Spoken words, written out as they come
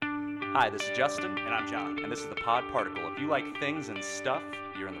Hi, this is Justin, And I'm John. and this is the Pod Particle. If you like things and stuff,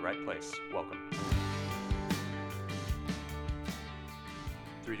 you're in the right place. Welcome.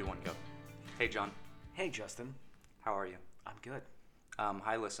 3, 2, 1, go. Hey, John. Hey, Justin. How are you? I'm good.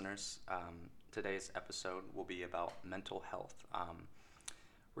 Hi, listeners. Today's episode will be about mental health.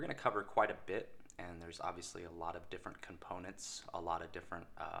 We're going to cover quite a bit, and there's obviously a lot of different components, a lot of different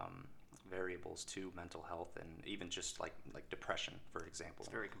variables to mental health, and even just like depression, for example.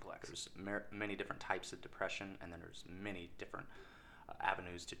 It's very complex. There's many different types of depression, and then there's many different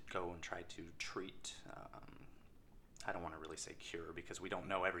avenues to go and try to treat. I don't want to really say cure because we don't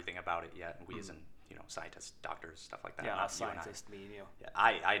know everything about it yet. We as in, scientists, doctors, stuff like that. Yeah, not us you and I. scientists, me and you. Yeah,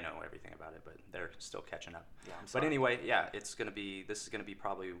 I know everything about it, but they're still catching up. Yeah, I'm But sorry. anyway, yeah, this is gonna be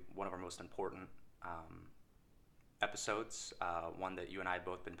probably one of our most important episodes. One that you and I have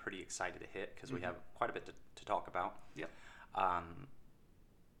both been pretty excited to hit because we have quite a bit to talk about. Yep.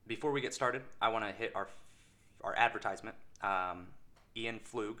 Before we get started, I want to hit our advertisement. Ian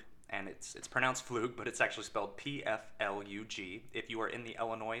Flug, and it's pronounced Flug, but it's actually spelled Pflug. If you are in the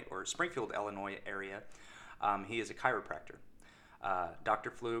Illinois or Springfield, Illinois area, he is a chiropractor.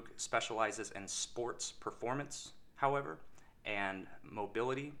 Dr. Flug specializes in sports performance, however, and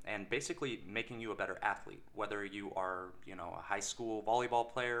mobility, and basically making you a better athlete. Whether you are, a high school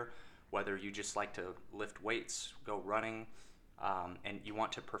volleyball player, whether you just like to lift weights, go running, and you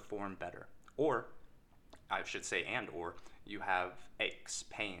want to perform better, or I should say, or you have aches,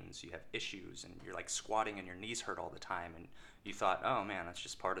 pains, you have issues, and you're like squatting and your knees hurt all the time, and you thought, oh man, that's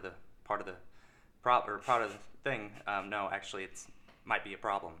just part of the thing. No, actually, it's might be a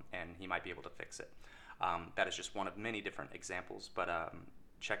problem, and he might be able to fix it. That is just one of many different examples, but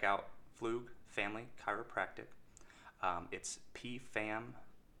check out Flug Family Chiropractic. It's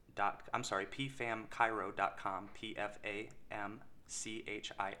pfamchiro.com,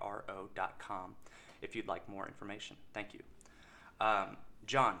 pfamchiro.com, if you'd like more information. Thank you.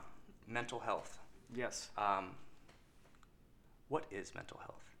 John, mental health. Yes. What is mental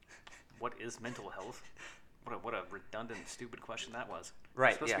health? What is mental health? What a redundant, stupid question that was. Right,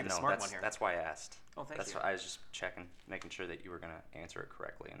 You're supposed yeah, to be the no, smart one here. that's why I asked. Oh, thank That's you. why I was just checking, making sure that you were going to answer it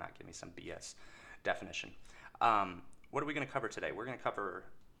correctly and not give me some BS definition. What are we going to cover today? We're going to cover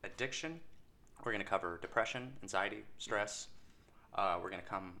addiction. We're going to cover depression, anxiety, stress. We're going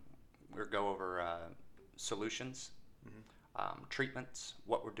to go over solutions, treatments,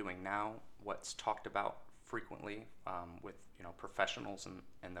 what we're doing now, what's talked about frequently with professionals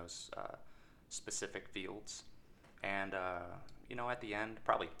in those specific fields, and at the end,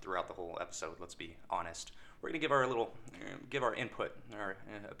 probably throughout the whole episode, let's be honest, we're gonna give our input, our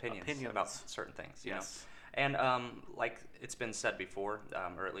opinions about certain things. Yes. And like it's been said before,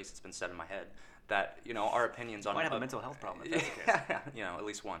 or at least it's been said in my head, that our opinions on Might have a mental health problem if that's the case. at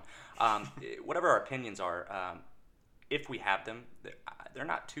least one. Whatever our opinions are, if we have them, they're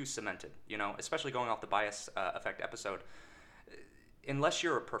not too cemented. Especially going off the bias effect episode. Unless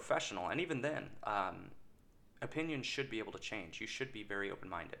you're a professional, and even then, opinions should be able to change. You should be very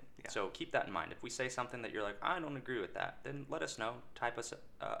open-minded. Yeah. So keep that in mind. If we say something that you're like, I don't agree with that, then let us know. Type us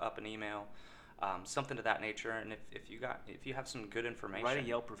up an email, something to that nature. And if you have some good information, Write a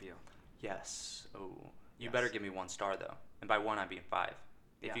Yelp review. Yes. Oh, you Yes. better give me 1 star though, and by 1 I mean 5.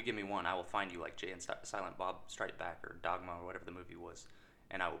 If Yeah. you give me 1, I will find you like Jay and Silent Bob Strike Back or Dogma or whatever the movie was,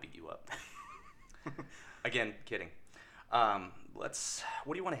 and I will beat you up. Again, kidding. What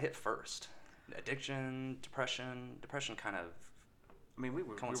do you want to hit first? Addiction, depression. Depression kind of I mean, we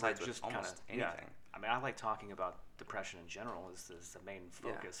were coincides with just almost kinda, anything. Yeah. I mean, I like talking about depression in general. Is the main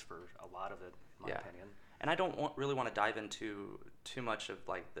focus for a lot of it, in my opinion. And I don't really want to dive into too much of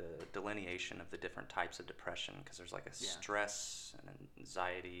like the delineation of the different types of depression, because there's like a stress and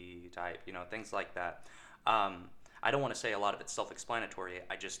anxiety type, things like that. I don't want to say a lot of it's self-explanatory.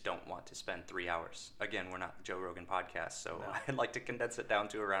 I just don't want to spend 3 hours. Again, we're not Joe Rogan podcast, so No. I'd like to condense it down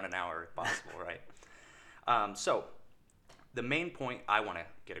to around an hour if possible, right? So the main point I want to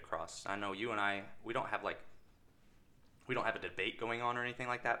get across, I know you and I, we don't have a debate going on or anything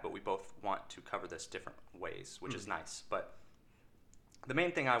like that, but we both want to cover this different ways, which is nice. But the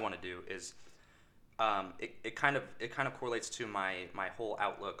main thing I want to do is it kind of correlates to my whole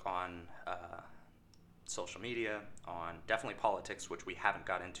outlook on social media, on definitely politics, which we haven't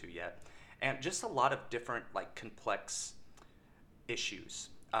got into yet, and just a lot of different like complex issues.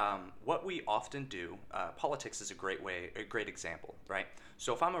 What we often do, politics is a great example, right?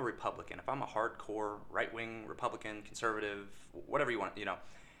 So if I'm a Republican, if I'm a hardcore right-wing Republican, conservative, whatever you want,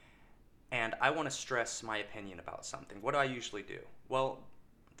 and I want to stress my opinion about something, what do I usually do? Well,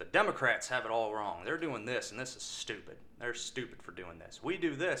 the Democrats have it all wrong. They're doing this, and this is stupid. They're stupid for doing this. We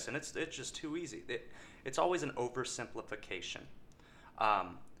do this, and it's just too easy. It's always an oversimplification.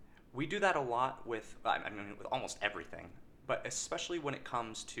 We do that a lot with, I mean, with almost everything, but especially when it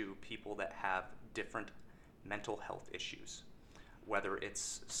comes to people that have different mental health issues. Whether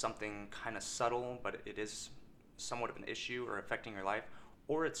it's something kind of subtle, but it is somewhat of an issue or affecting your life,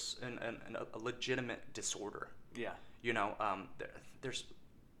 or it's a legitimate disorder. Yeah. You know, there's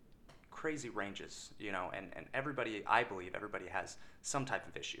crazy ranges, you know, and everybody, I believe everybody has some type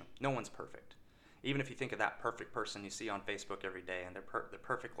of issue. No one's perfect. Even if you think of that perfect person you see on Facebook every day and the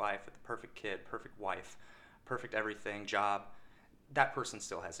perfect life with the perfect kid, perfect wife, perfect everything, job, that person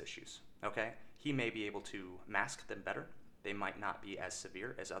still has issues, okay? He may be able to mask them better. They might not be as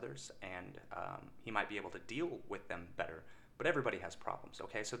severe as others, and he might be able to deal with them better. But everybody has problems,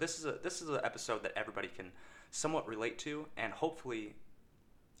 okay? So this is an episode that everybody can somewhat relate to and hopefully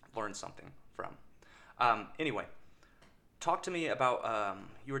learn something from. Anyway, talk to me about,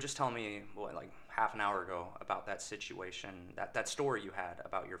 you were just telling me, like half an hour ago about that situation, that story you had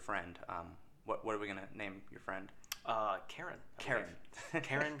about your friend. What are we going to name your friend? Karen. Karen.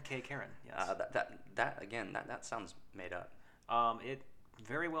 Karen K. Karen, yes. That sounds made up. It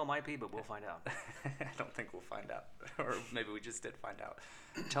very well might be, but we'll find out. I don't think we'll find out. Or maybe we just did find out.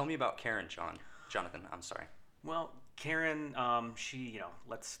 Tell me about Karen, Jonathan, I'm sorry. Well, Karen, she,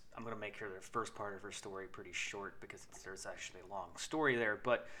 I'm going to make her the first part of her story pretty short because there's actually a long story there.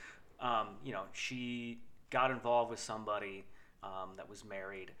 But, she got involved with somebody that was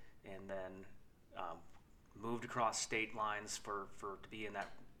married and then moved across state lines to be in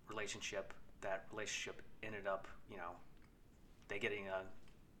that relationship. That relationship ended up, they getting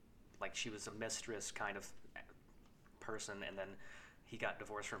like she was a mistress kind of person, and then he got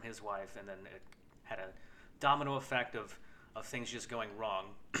divorced from his wife, and then it had a domino effect of things just going wrong.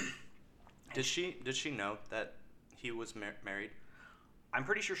 Did she know that he was married? I'm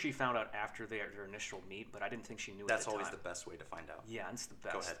pretty sure she found out after their initial meet, but I didn't think she knew. That's at the always time. the best way to find out. Yeah, it's the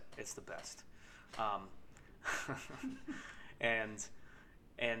best. Go ahead. It's the best.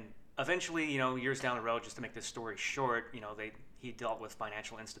 And eventually, years down the road, just to make this story short, he dealt with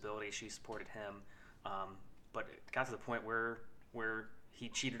financial instability. She supported him, but it got to the point where he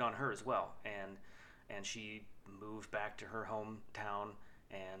cheated on her as well, and she moved back to her hometown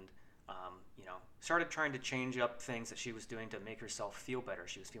and started trying to change up things that she was doing to make herself feel better.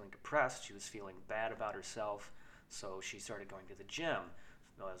 She was feeling depressed. She was feeling bad about herself, so she started going to the gym.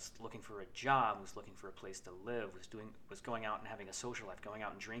 Was looking for a job, was looking for a place to live, was going out and having a social life, going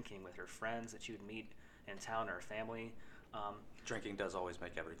out and drinking with her friends that she would meet in town or her family. Drinking does always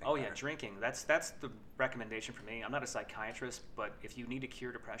make everything Oh better. yeah, drinking. That's the recommendation for me. I'm not a psychiatrist, but if you need to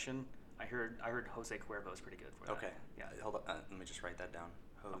cure depression, I heard Jose Cuervo is pretty good for that. Okay. Yeah. Hold on. Let me just write that down.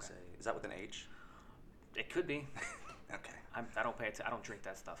 Jose. Okay. Is that with an H? It could be. Okay. I don't drink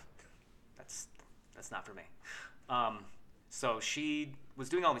that stuff. That's not for me. So she was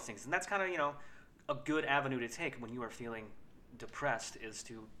doing all these things, and that's kind of a good avenue to take when you are feeling depressed, is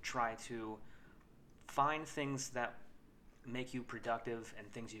to try to find things that make you productive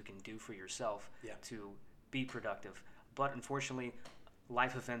and things you can do for yourself to be productive. But unfortunately,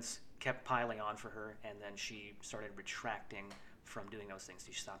 life events kept piling on for her, and then she started retracting from doing those things.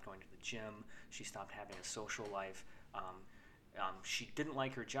 She stopped going to the gym. She stopped having a social life. She didn't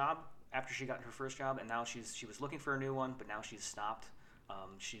like her job after she got her first job, and now she was looking for a new one, but now she's stopped.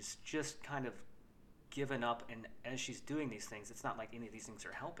 She's just kind of given up, and as she's doing these things, it's not like any of these things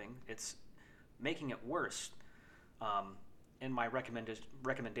are helping. It's making it worse. And my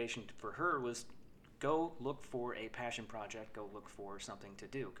recommendation for her was go look for a passion project, go look for something to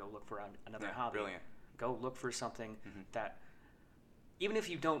do, go look for another hobby. Brilliant. Go look for something that, even if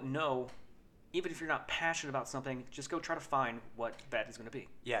you don't know, even if you're not passionate about something, just go try to find what that is going to be.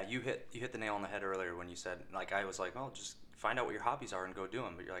 Yeah, you hit the nail on the head earlier when you said, like, I was like, oh, just find out what your hobbies are and go do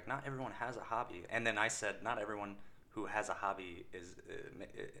them. But you're like, not everyone has a hobby. And then I said, not everyone who has a hobby is,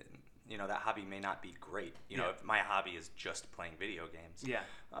 that hobby may not be great. If my hobby is just playing video games,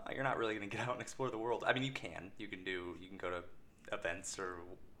 you're not really going to get out and explore the world. I mean, you can go to events or.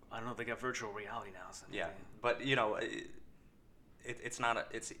 I don't know if they got virtual reality now. So yeah, but it's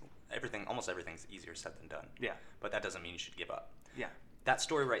not everything. Almost everything's easier said than done. Yeah. But that doesn't mean you should give up. Yeah. That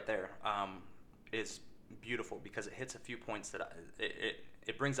story right there is beautiful because it hits a few points that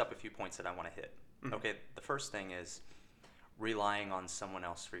it brings up a few points that I want to hit. Mm-hmm. Okay, the first thing is relying on someone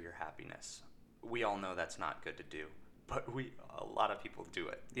else for your happiness. We all know that's not good to do, but a lot of people do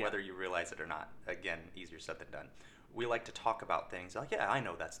it, whether you realize it or not. Again, easier said than done. we like to talk about things like, yeah, I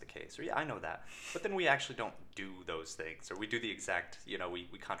know that's the case, or yeah, I know that, but then we actually don't do those things, or we do the exact, we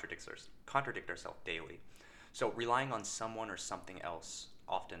contradict ourselves daily. So relying on someone or something else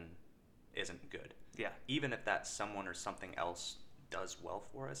often isn't good. Yeah. Even if that someone or something else does well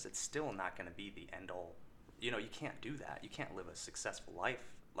for us, it's still not going to be the end all. You can't do that. You can't live a successful life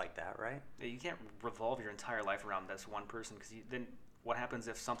like that, right? Yeah, you can't revolve your entire life around this one person, because then what happens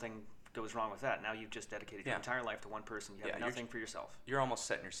if something goes wrong with that? Now you've just dedicated your entire life to one person. You have nothing for yourself. You're almost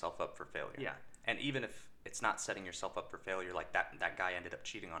setting yourself up for failure. Yeah. And even if it's not setting yourself up for failure, like that guy ended up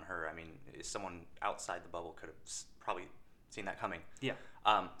cheating on her. I mean, someone outside the bubble could have probably seen that coming. Yeah.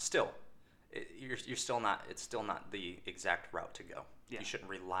 Still, you're still not. It's still not the exact route to go. Yeah. You shouldn't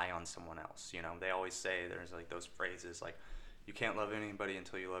rely on someone else. They always say there's like those phrases like, you can't love anybody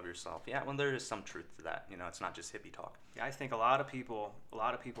until you love yourself. Yeah, well, there is some truth to that. It's not just hippie talk. Yeah, I think a lot of people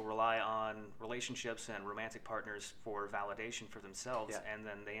rely on relationships and romantic partners for validation for themselves, and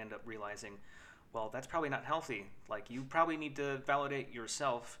then they end up realizing, well, that's probably not healthy. Like, you probably need to validate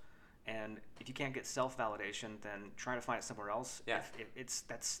yourself, and if you can't get self-validation, then try to find it somewhere else. Yeah.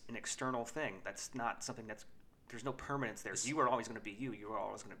 That's an external thing. That's not something there's no permanence there. You are always going to be you. You are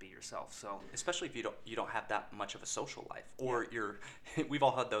always going to be yourself. So especially if you don't have that much of a social life, or we've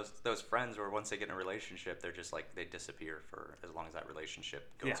all had those friends where once they get in a relationship, they're just like, they disappear for as long as that relationship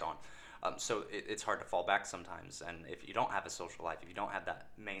goes on. So it's hard to fall back sometimes. And if you don't have a social life, if you don't have that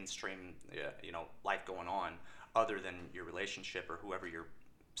mainstream life going on other than your relationship or whoever you're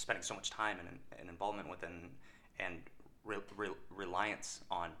spending so much time and involvement with and reliance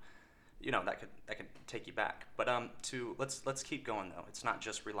on, that could take you back. But let's keep going though. It's not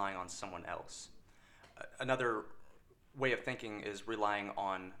just relying on someone else. Another way of thinking is relying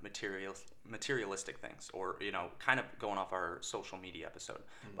on materialistic things, or kind of going off our social media episode.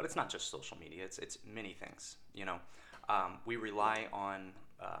 Mm-hmm. But it's not just social media. It's many things. We rely on.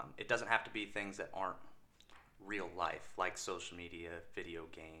 It doesn't have to be things that aren't real life, like social media, video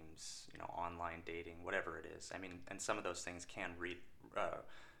games, online dating, whatever it is. I mean, and some of those things can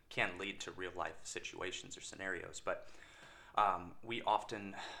lead to real life situations or scenarios, but we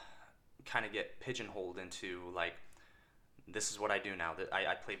often kind of get pigeonholed into like, this is what I do now, that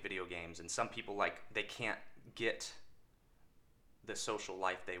I play video games, and some people, like, they can't get the social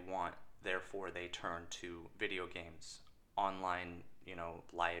life they want, therefore they turn to video games, online,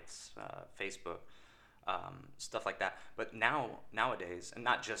 lives, Facebook, stuff like that. But nowadays, and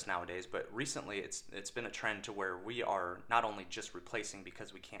not just nowadays, but recently, it's been a trend to where we are not only just replacing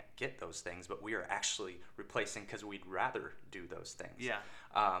because we can't get those things, but we are actually replacing because we'd rather do those things. Yeah.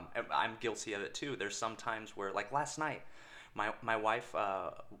 I'm guilty of it too. There's some times where, like last night, my wife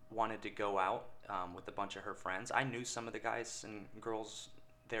wanted to go out with a bunch of her friends. I knew some of the guys and girls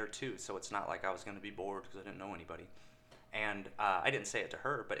there too, so it's not like I was going to be bored because I didn't know anybody. And I didn't say it to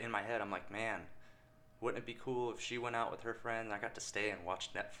her, but in my head, I'm like, man, wouldn't it be cool if she went out with her friends and I got to stay and watch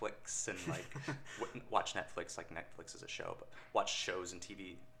Netflix and like watch Netflix, like Netflix is a show, but watch shows and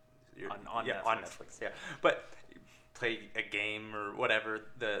TV on Netflix. On Netflix, yeah. But play a game or whatever.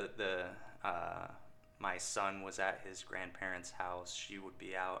 My son was at his grandparents' house. She would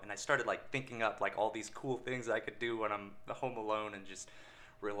be out, and I started like thinking up like all these cool things I could do when I'm home alone and just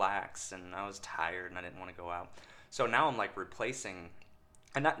relax. And I was tired and I didn't want to go out. So now I'm like replacing.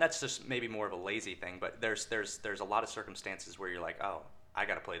 And that's just maybe more of a lazy thing, but there's a lot of circumstances where you're like, oh, I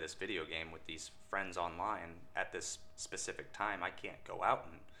got to play this video game with these friends online at this specific time. I can't go out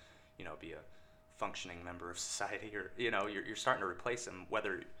and, be a functioning member of society, or you're starting to replace them,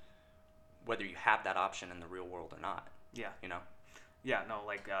 whether you have that option in the real world or not. Yeah. Yeah, no,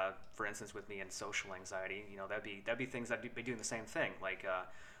 like for instance, with me and social anxiety, that'd be things I'd be doing the same thing, like.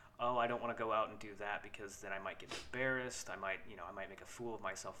 Oh, I don't want to go out and do that because then I might get embarrassed. I might make a fool of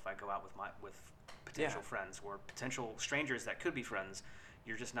myself if I go out with potential friends or potential strangers that could be friends.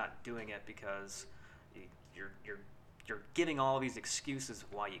 You're just not doing it because you're giving all of these excuses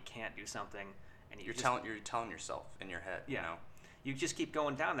of why you can't do something, and you're telling yourself in your head. Yeah. You just keep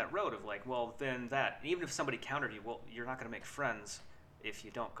going down that road of like, well, then that. And even if somebody countered you, well, you're not going to make friends if you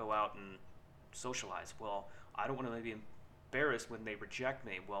don't go out and socialize. Well, I don't want to maybe embarrassed when they reject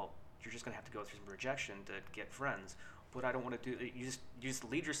me. Well, you're just going to have to go through some rejection to get friends. But I don't want to do. You just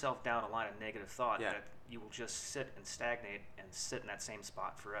lead yourself down a line of negative thought that you will just sit and stagnate and sit in that same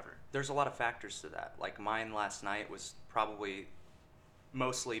spot forever. There's a lot of factors to that. Like mine last night was probably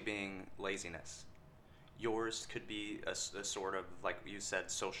mostly being laziness. Yours could be a sort of, like you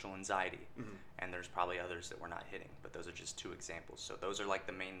said, social anxiety. Mm-hmm. And there's probably others that we're not hitting. But those are just two examples. So those are like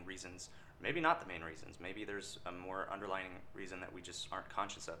the main reasons. Maybe not the main reasons. Maybe there's a more underlying reason that we just aren't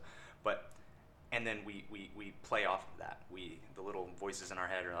conscious of. But and then we play off of that. The little voices in our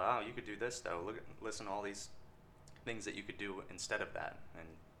head are like, oh, you could do this though. Listen to all these things that you could do instead of that, and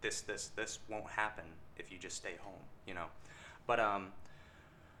this won't happen if you just stay home, you know. But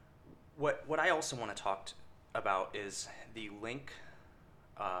what I also want to talk about is the link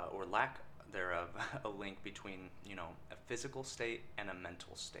or lack thereof a link between, you know, a physical state and a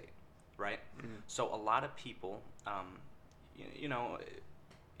mental state, right? Mm-hmm. So a lot of people, you know,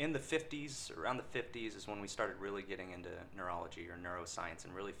 in the 50s, around the 50s is when we started really getting into neurology or neuroscience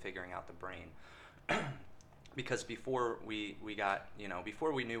and really figuring out the brain. Because before we got, you know,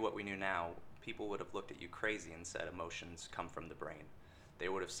 before we knew what we knew now, people would have looked at you crazy and said emotions come from the brain. They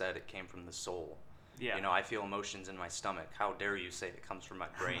would have said it came from the soul. Yeah. You know, I feel emotions in my stomach. How dare you say it comes from my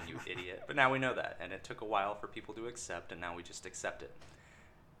brain, you idiot. But now we know that, and it took a while for people to accept, and now we just accept it.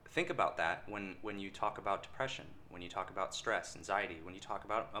 Think about that when you talk about depression, when you talk about stress, anxiety, when you talk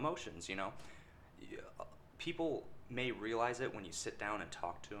about emotions, you know. People may realize it when you sit down and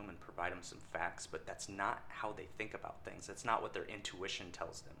talk to them and provide them some facts, but that's not how they think about things. That's not what their intuition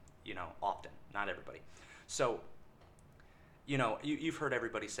tells them, you know, often, not everybody. So, you know, you've heard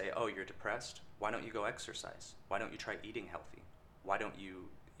everybody say, oh, you're depressed? Why don't you go exercise? Why don't you try eating healthy? Why don't you,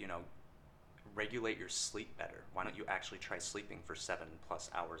 you know, regulate your sleep better? Why don't you actually try sleeping for 7+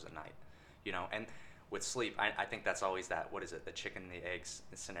 hours a night? You know, and with sleep, I think that's always that, what is it, the chicken and the eggs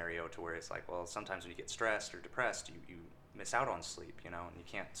scenario, to where it's like, well, sometimes when you get stressed or depressed, you miss out on sleep, you know, and you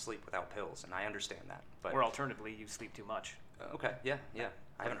can't sleep without pills, and I understand that. But or alternatively, you sleep too much. Okay, yeah.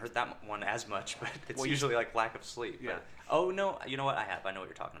 I haven't heard that one as much, but it's usually like lack of sleep. Yeah. But, oh, no, you know what? I know what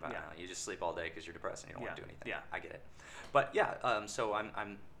you're talking about now. You just sleep all day because you're depressed and you don't want to do anything. Yeah. I get it. But yeah, so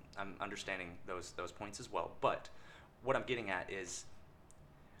I'm understanding those points as well. But what I'm getting at is,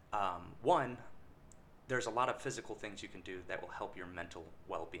 one, there's a lot of physical things you can do that will help your mental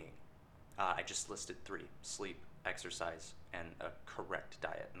well-being. I just listed 3: sleep, exercise, and a correct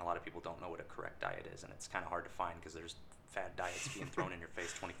diet. And a lot of people don't know what a correct diet is, and it's kind of hard to find because there's fad diets being thrown in your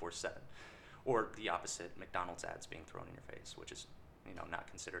face 24/7, or the opposite, McDonald's ads being thrown in your face, which is, you know, not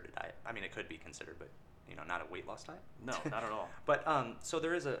considered a diet. I mean, it could be considered, but, you know, not a weight loss diet. No, not at all. But so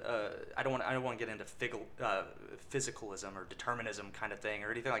there is I don't want to get into physicalism or determinism kind of thing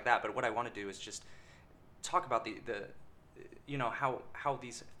or anything like that. But what I want to do is just talk about the you know, how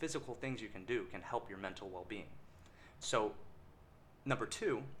these physical things you can do can help your mental well-being. So, number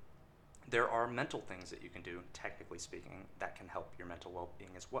 2. There are mental things that you can do, technically speaking, that can help your mental well-being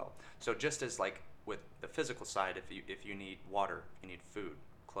as well. So just as like with the physical side, if you need water, you need food,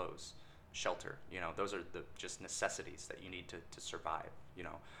 clothes, shelter, you know, those are the just necessities that you need to survive, you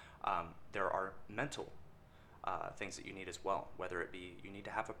know. There are mental things that you need as well, whether it be you need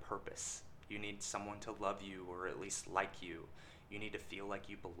to have a purpose, you need someone to love you or at least like you, you need to feel like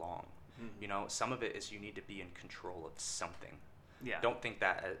you belong. Mm-hmm. You know, some of it is you need to be in control of something. Yeah. Don't think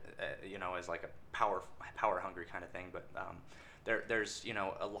that you know, as like a power hungry kind of thing, but there's, you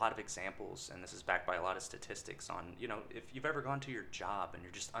know, a lot of examples, and this is backed by a lot of statistics on, you know, if you've ever gone to your job and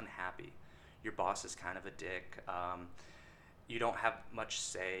you're just unhappy, your boss is kind of a dick, you don't have much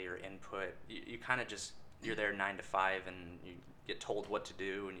say or input, you kind of just, you're there 9 to 5 and you get told what to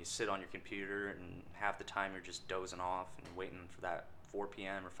do and you sit on your computer and half the time you're just dozing off and waiting for that 4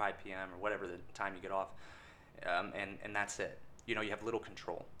 p.m. or 5 p.m. or whatever the time you get off, and that's it. You know, you have little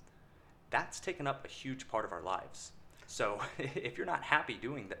control. That's taken up a huge part of our lives. So if you're not happy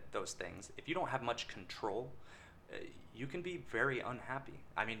doing those things, if you don't have much control, you can be very unhappy.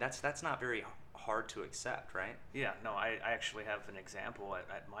 I mean, that's not very hard to accept, right? Yeah, no, I actually have an example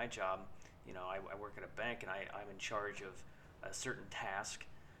at my job. You know, I work at a bank, and I'm in charge of a certain task,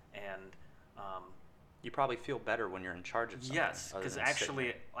 and you probably feel better when you're in charge of something. Yes, because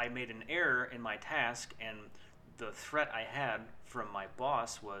actually I made an error in my task, and the threat I had from my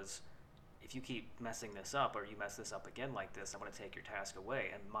boss was, if you keep messing this up or you mess this up again like this, I'm going to take your task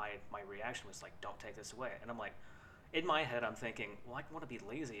away. And my reaction was like, don't take this away. And I'm like, in my head, I'm thinking, well, I want to be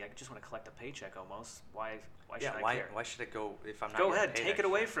lazy. I just want to collect a paycheck almost. Why should I care? Why should it go if I'm not Go ahead, take it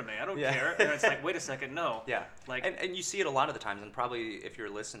away from me. I don't care. And it's like, wait a second, no. Yeah. Like, and you see it a lot of the times, and probably if you're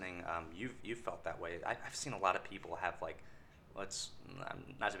listening, you've felt that way. I've seen a lot of people have like,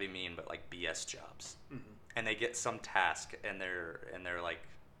 not to be mean, but like BS jobs. Mm-hmm. And they get some task, and they're like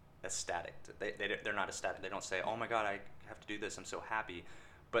ecstatic. They're not ecstatic. They don't say, "Oh my God, I have to do this. I'm so happy,"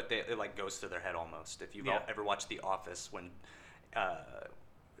 but it like goes through their head almost. If you've ever watched The Office, when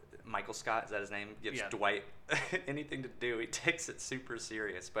Michael Scott, is that his name? Gives Dwight anything to do. He takes it super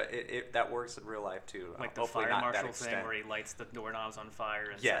serious, but that works in real life too. Like the Hopefully fire not marshal that thing extent. where he lights the doorknobs on fire.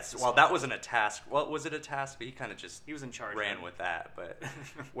 And Yes, sets the well, smoke. that wasn't a task. Well, was it a task? But he kind of just He was in charge. ran with that. But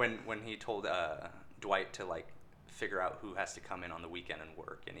when he told Dwight to like figure out who has to come in on the weekend and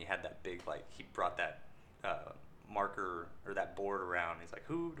work, and he had that big like he brought that marker or that board around. He's like,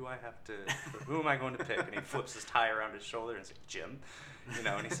 who do I have to? Who am I going to pick? And he flips his tie around his shoulder and he's like, Jim,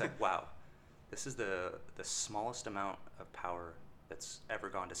 And he's like, wow, this is the smallest amount of power that's ever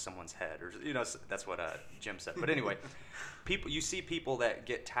gone to someone's head, or that's what Jim said. But anyway, you see people that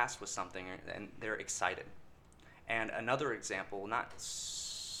get tasked with something and they're excited. And another example, not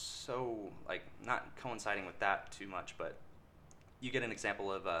coinciding with that too much, but you get an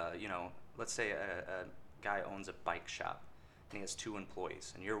example of let's say a guy owns a bike shop and he has 2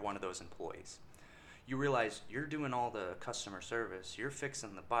 employees, and you're one of those employees. You realize you're doing all the customer service, you're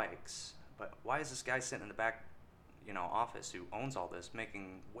fixing the bikes, but why is this guy sitting in the back office who owns all this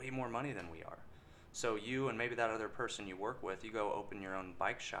making way more money than we are? So you and maybe that other person you work with, you go open your own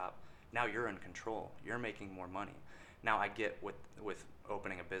bike shop. Now you're in control. You're making more money. Now I get with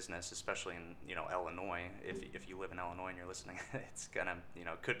opening a business, especially in Illinois. If you live in Illinois and you're listening, it's gonna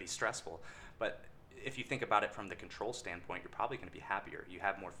could be stressful. But if you think about it from the control standpoint, you're probably going to be happier. You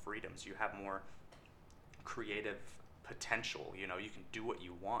have more freedoms. You have more creative potential. You can do what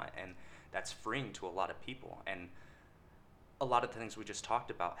you want, and that's freeing to a lot of people. And a lot of the things we just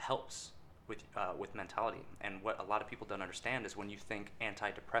talked about helps with mentality. And what a lot of people don't understand is when you think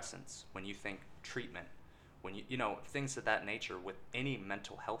antidepressants, when you think treatment, when you things of that nature with any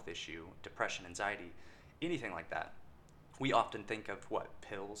mental health issue, depression, anxiety, anything like that, we often think of what?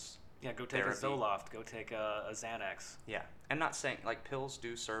 Pills. Yeah, go take therapy. a Zoloft, go take a Xanax. Yeah, and not saying like pills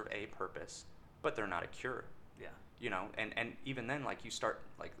do serve a purpose, but they're not a cure. Yeah. And even then, like you start,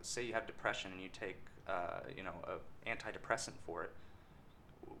 like say you have depression and you take a antidepressant for it.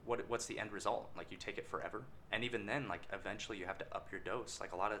 What's the end result? Like you take it forever, and even then, like eventually you have to up your dose.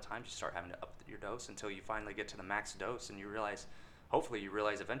 Like a lot of the times you start having to up your dose until you finally get to the max dose, and you realize, hopefully you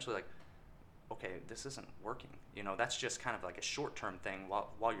realize eventually, like, okay, this isn't working. That's just kind of like a short-term thing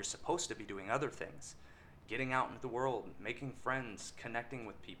while you're supposed to be doing other things, getting out into the world, making friends, connecting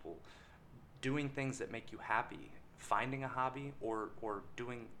with people, doing things that make you happy, finding a hobby or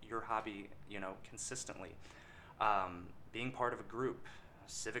doing your hobby, consistently, being part of a group,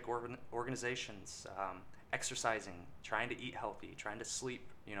 civic organizations, exercising, trying to eat healthy, trying to sleep,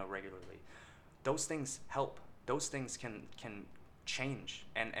 regularly. Those things help. Those things can change.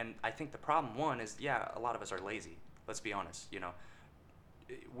 And I think the problem, one, is, a lot of us are lazy. Let's be honest.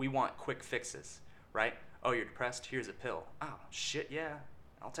 We want quick fixes, right? Oh, you're depressed? Here's a pill. Oh, shit, yeah.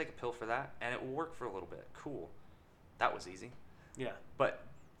 I'll take a pill for that, and it will work for a little bit. Cool. That was easy. Yeah. But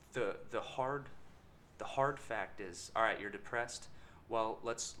the hard fact is, all right, you're depressed. Well,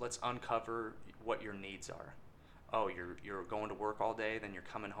 let's uncover what your needs are. Oh, you're going to work all day, then you're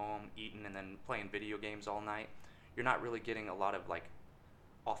coming home, eating, and then playing video games all night. You're not really getting a lot of like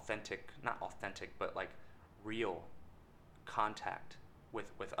not authentic, but like real contact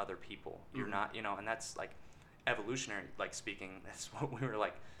with other people. You're not, and that's like evolutionary, like speaking, that's what we were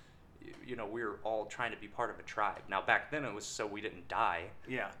like, we were all trying to be part of a tribe. Now back then it was so we didn't die.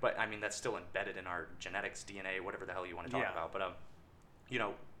 Yeah. But I mean, that's still embedded in our genetics, DNA, whatever the hell you want to talk about. But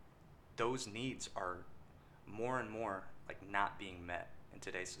those needs are more and more like not being met in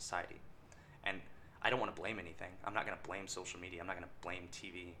today's society. And I don't want to blame anything. I'm not going to blame social media. I'm not going to blame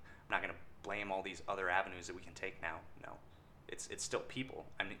TV. I'm not going to blame all these other avenues that we can take now. No, it's still people.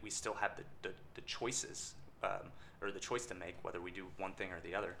 I mean, we still have the choices, or the choice to make whether we do one thing or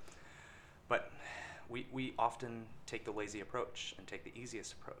the other. But we often take the lazy approach and take the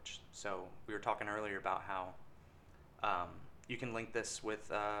easiest approach. So we were talking earlier about how you can link this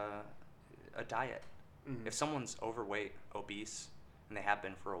with a diet. Mm-hmm. If someone's overweight, obese, and they have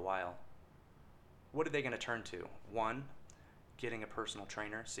been for a while, what are they going to turn to? One, getting a personal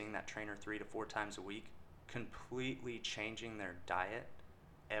trainer, seeing that trainer 3 to 4 times a week, completely changing their diet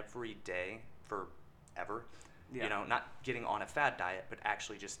every day forever. Yeah. Not getting on a fad diet, but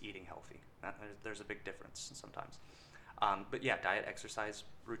actually just eating healthy. There's a big difference sometimes. But yeah, diet, exercise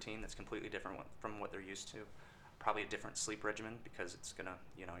routine that's completely different from what they're used to. Probably a different sleep regimen, because it's gonna,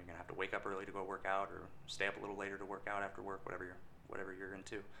 you're gonna have to wake up early to go work out, or stay up a little later to work out after work, whatever you're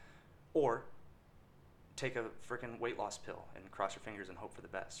into. Or take a freaking weight loss pill and cross your fingers and hope for the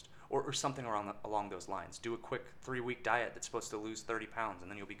best, or something along those lines. Do a quick 3-week diet that's supposed to lose 30 pounds,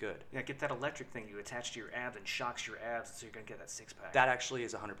 and then you'll be good. Yeah, get that electric thing you attach to your abs and shocks your abs, so you're gonna get that 6-pack. That actually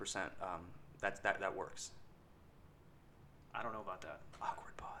is 100%. That works. I don't know about that.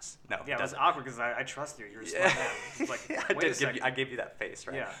 Awkward pause. No, Yeah, it was doesn't. awkward because I trust you. You're a smart man. It's like, I wait a did second. I gave you that face,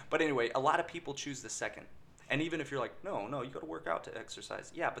 right? Yeah. But anyway, a lot of people choose the second. And even if you're like, no, you got to work out to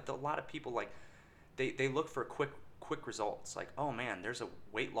exercise. Yeah, but a lot of people like they look for quick results. Like, oh man, there's a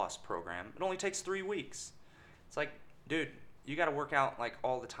weight loss program. It only takes 3 weeks. It's like, dude, you got to work out like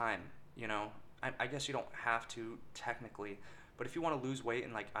all the time. You know, I guess you don't have to technically, but if you want to lose weight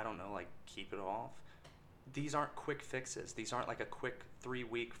and like I don't know, like keep it off, these aren't quick fixes. These aren't like a quick 3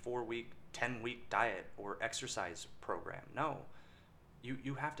 week, 4 week, 10 week diet or exercise program. No,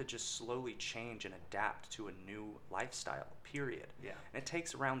 you have to just slowly change and adapt to a new lifestyle. Period. Yeah. And it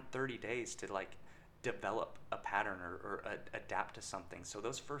takes around 30 days to like develop a pattern or adapt to something. So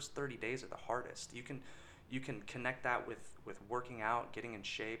those first 30 days are the hardest. You can connect that with working out, getting in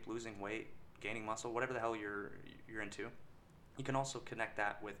shape, losing weight, gaining muscle, whatever the hell you're into. You can also connect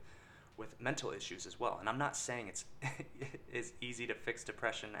that with mental issues as well. And I'm not saying it's as easy to fix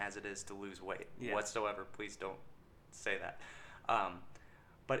depression as it is to lose weight whatsoever. Please don't say that.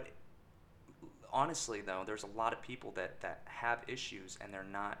 But honestly, though, there's a lot of people that have issues and they're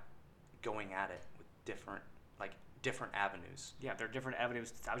not going at it with different avenues. Yeah, there are different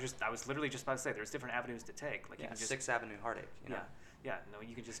avenues. I was literally just about to say there's different avenues to take. Like you can just, 6th Avenue heartache. You know? Yeah. No,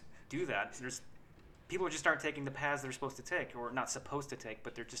 you can just do that. People just aren't taking the paths they're supposed to take, or not supposed to take,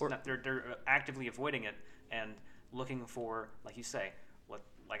 but they're just not. They're actively avoiding it and looking for, like you say,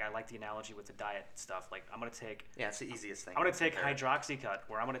 like I like the analogy with the diet stuff. Like I'm gonna take. Yeah, it's the easiest thing. I'm gonna take hydroxycut,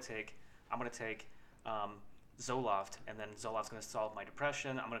 or I'm gonna take Zoloft, and then Zoloft's gonna solve my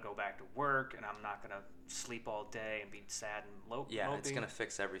depression. I'm gonna go back to work, and I'm not gonna sleep all day and be sad and low. Yeah, mopey. it's gonna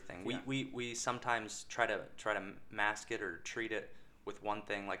fix everything. Yeah. We sometimes try to mask it or treat it with one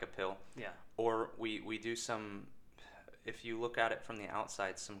thing like a pill. Yeah. Or we do some, if you look at it from the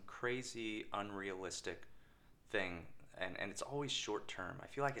outside, some crazy unrealistic thing, and it's always short term. I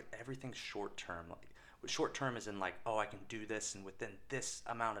feel like everything's short term. Like short term is in like, oh, I can do this and within this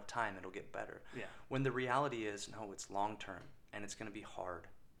amount of time it'll get better. Yeah. When the reality is, no, it's long term and it's gonna be hard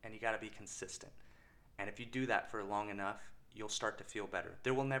and you gotta be consistent. And if you do that for long enough, you'll start to feel better.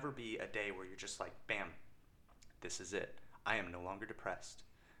 There will never be a day where you're just like, bam, this is it. I am no longer depressed.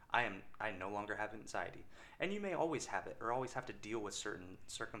 I no longer have anxiety. And you may always have it or always have to deal with certain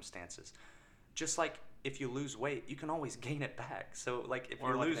circumstances. Just like if you lose weight, you can always gain it back. So like if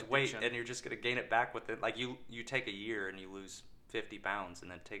you lose weight and you're just going to gain it back with it, like you take a year and you lose 50 pounds and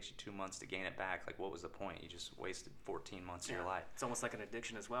then it takes you 2 months to gain it back. Like what was the point? You just wasted 14 months of your life. It's almost like an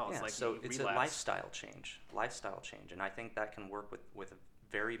addiction as well. Yeah, It's like so you it's relapse. a lifestyle change. And I think that can work with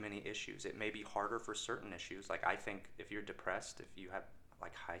very many issues. It may be harder for certain issues. Like I think if you're depressed, if you have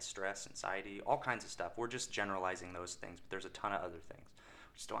like high stress, anxiety, all kinds of stuff. We're just generalizing those things, but there's a ton of other things.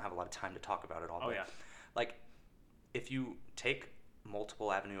 We just don't have a lot of time to talk about it all. Oh, but yeah. Like if you take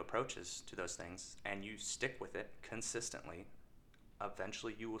multiple avenue approaches to those things and you stick with it consistently,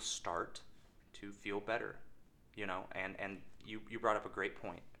 eventually you will start to feel better, you know. And you brought up a great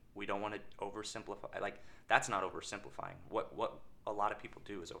point. We don't want to oversimplify. Like that's not oversimplifying. What a lot of people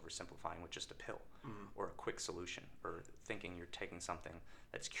do is oversimplifying with just a pill or a quick solution, or thinking you're taking something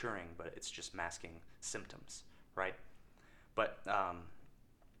that's curing, but it's just masking symptoms, right? But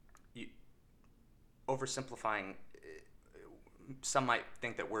oversimplifying, some might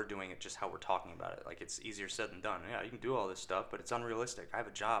think that we're doing it just how we're talking about it. Like it's easier said than done. Yeah, you can do all this stuff, but it's unrealistic. I have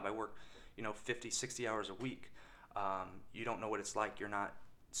a job. I work, 50, 60 hours a week. You don't know what it's like. You're not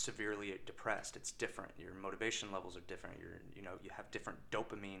severely depressed. It's different. Your motivation levels are different. You have different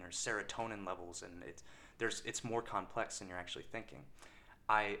dopamine or serotonin levels, and it's more complex than you're actually thinking.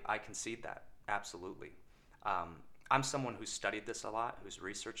 I concede that, absolutely. I'm someone who's studied this a lot, who's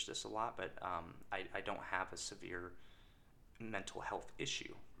researched this a lot, but I don't have a severe mental health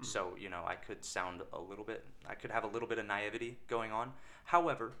issue. So, I could have a little bit of naivety going on.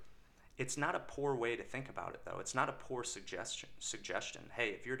 However, it's not a poor way to think about it, though. It's not a poor suggestion. Hey,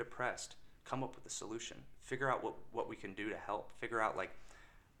 if you're depressed, come up with a solution. Figure out what we can do to help. Figure out, like,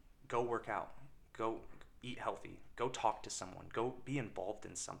 go work out. Go eat healthy. Go talk to someone. Go be involved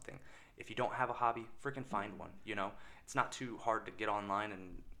in something. If you don't have a hobby, freaking find one, It's not too hard to get online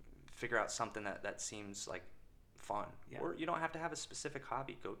and figure out something that seems like fun. Yeah. Or you don't have to have a specific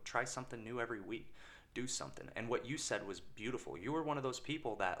hobby. Go try something new every week. Do something. And what you said was beautiful. You were one of those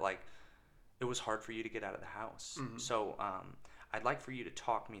people that, like, it was hard for you to get out of the house. Mm-hmm. So I'd like for you to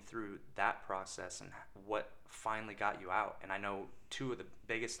talk me through that process and what finally got you out. And I know two of the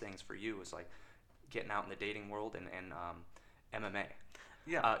biggest things for you was like getting out in the dating world and MMA.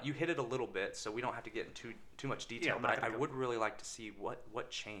 Yeah. You hit it a little bit, so we don't have to get into too much detail. Yeah, but I would really like to see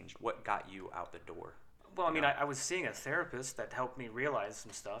what changed, what got you out the door. Well, I mean, know? I was seeing a therapist that helped me realize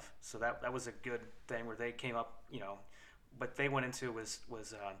some stuff, so that was a good thing where they came up, what they went into was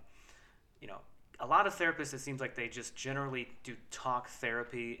you know, a lot of therapists, it seems like they just generally do talk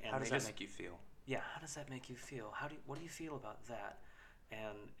therapy, and How does they that just, make you feel? yeah, how does that make you feel? What do you feel about that?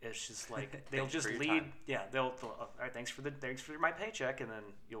 And it's just like they'll Thank you just for your lead, time. yeah, all right, thanks for my paycheck, and then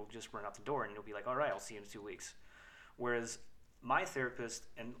you'll just run out the door, and you'll be like, all right, I'll see you in 2 weeks. Whereas my therapist,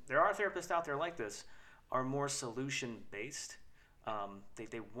 and there are therapists out there like this, are more solution based.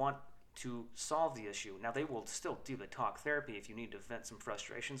 They want to solve the issue. Now, they will still do the talk therapy if you need to vent some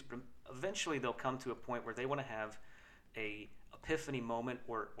frustrations, but eventually they'll come to a point where they want to have a epiphany moment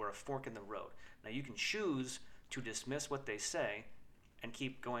or a fork in the road. Now, you can choose to dismiss what they say and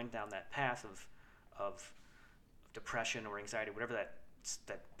keep going down that path of depression or anxiety, whatever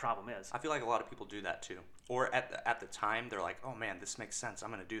that problem is. I feel like a lot of people do that too. Or at the time they're like, "Oh man, this makes sense. I'm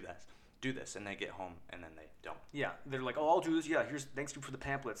gonna do this," and they get home and then they don't. Yeah, they're like, "Oh, I'll do this. Yeah, here's thanks for the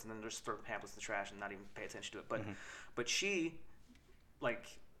pamphlets," and then just throw the pamphlets in the trash and not even pay attention to it. But she, like,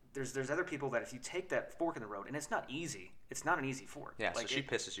 there's other people that if you take that fork in the road, and it's not easy. It's not an easy fork. Yeah, like so she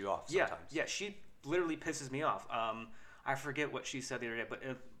pisses you off Yeah, sometimes. yeah, she literally pisses me off. I forget what she said the other day, but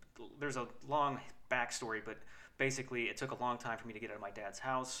there's a long backstory. But basically, it took a long time for me to get out of my dad's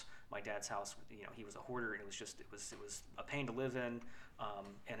house. My dad's house, he was a hoarder, and it was a pain to live in.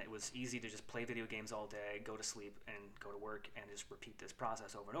 And it was easy to just play video games all day, go to sleep, and go to work, and just repeat this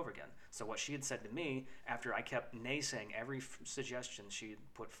process over and over again. So what she had said to me, after I kept naysaying every suggestion she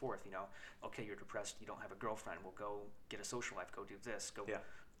had put forth, okay, you're depressed, you don't have a girlfriend, well, go get a social life, go do this, go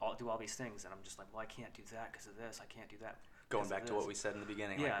do all these things. And I'm just like, well, I can't do that because of this, I can't do that. Going back to what we said in the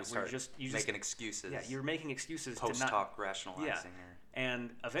beginning, Yeah, like we start you making excuses. Yeah, you're making excuses post to not talk rationalizing. Yeah, Or, and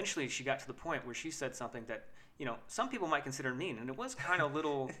eventually she got to the point where she said something that some people might consider mean, and it was kind of a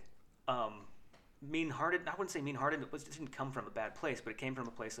little mean-hearted. I wouldn't say mean-hearted. It didn't come from a bad place, but it came from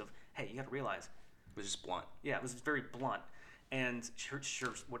a place of, hey, you got to realize. it was just blunt. Yeah, it was very blunt. And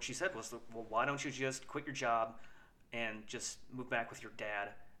what she said was, well, why don't you just quit your job and just move back with your dad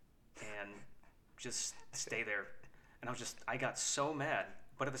and just stay there? And I got so mad.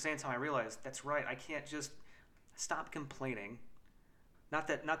 But at the same time, I realized, that's right. I can't just stop complaining. Not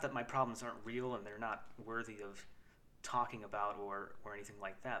that my problems aren't real and they're not worthy of talking about or anything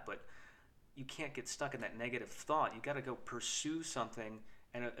like that, but you can't get stuck in that negative thought. You got to go pursue something,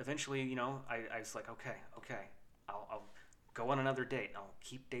 and eventually, I was like, okay, I'll go on another date. I'll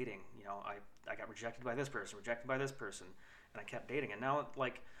keep dating. I got rejected by this person, and I kept dating, and now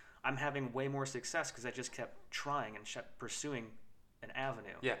I'm having way more success because I just kept trying and kept pursuing an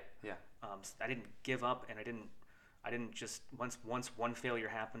avenue. Yeah. I didn't give up, and I didn't just once one failure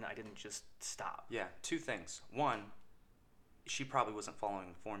happened, I didn't just stop. Yeah, two things. One, she probably wasn't following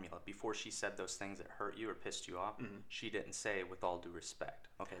the formula. Before she said those things that hurt you or pissed you off, she didn't say with all due respect.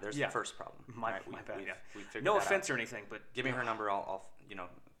 Okay, there's the first problem. My right, bad. we figured No that offense out. or anything, but Give me her number. I'll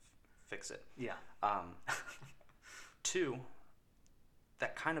fix it. Yeah. Two,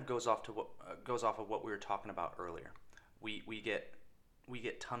 that kind of goes off of what we were talking about earlier. We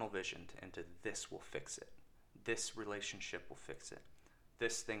get tunnel visioned into this will fix it. This relationship will fix it.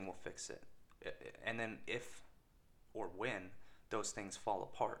 This thing will fix it. And then if or when those things fall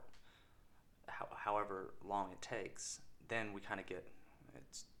apart, however long it takes, then we kind of get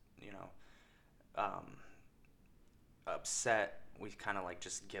upset. We kind of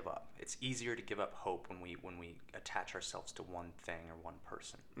just give up. It's easier to give up hope when we attach ourselves to one thing or one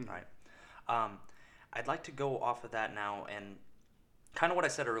person, right? I'd like to go off of that now and kind of what I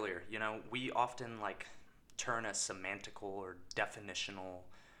said earlier. We often turn a semantical or definitional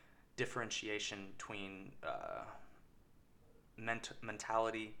differentiation between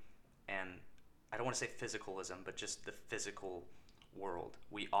mentality and, I don't want to say physicalism, but just the physical world.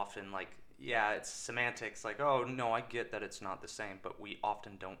 We often it's semantics, oh no, I get that it's not the same, but we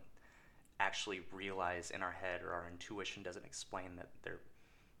often don't actually realize in our head, or our intuition doesn't explain that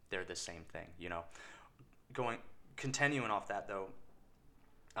they're the same thing. Continuing off that though,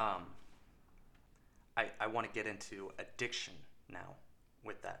 I want to get into addiction now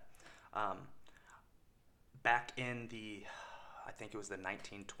with that. Back in I think it was the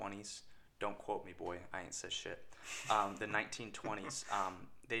 1920s. Don't quote me, boy. I ain't said shit. The 1920s.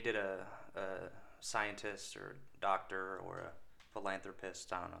 They did a scientist or doctor or a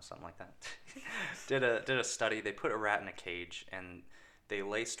philanthropist, I don't know, something like that. did a study. They put a rat in a cage and they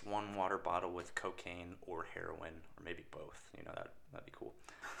laced one water bottle with cocaine or heroin, or maybe both. That'd be cool.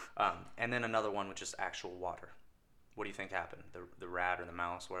 And then another one with just actual water. What do you think happened? The rat or the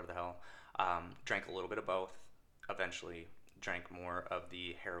mouse, whatever the hell, drank a little bit of both. Eventually, drank more of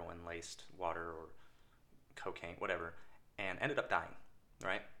the heroin-laced water or cocaine, whatever, and ended up dying,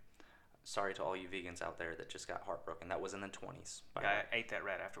 right? Sorry to all you vegans out there that just got heartbroken. That was in the 20s, by the Yeah, way. I ate that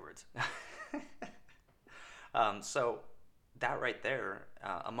rat afterwards. So that right there,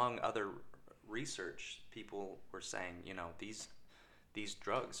 among other research, people were saying, these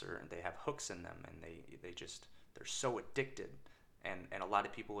drugs they have hooks in them, and they're so addicted, and a lot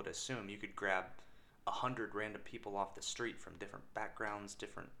of people would assume you could grab 100 random people off the street from different backgrounds,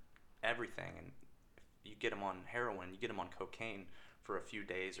 different everything, and you get them on heroin, you get them on cocaine for a few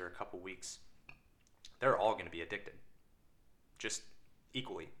days or a couple weeks, they're all going to be addicted, just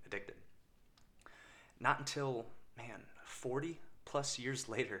equally addicted. Not until, man, 40 plus years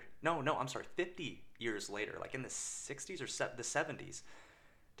later, no, I'm sorry, 50 years later, like in the 60s or the 70s,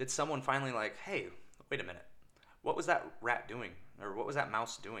 did someone finally like, hey, wait a minute, what was that rat doing? Or what was that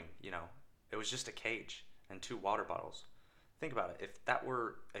mouse doing? It was just a cage and 2 water bottles. Think about it. If that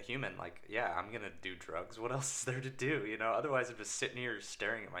were a human, like, yeah, I'm going to do drugs. What else is there to do? Otherwise I'm just sitting here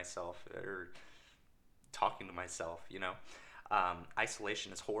staring at myself or talking to myself,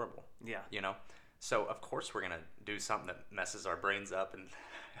 Isolation is horrible. Yeah. So of course we're gonna do something that messes our brains up and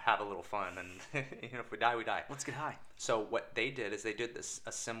have a little fun, and if we die, we die. Let's get high. So what they did is they did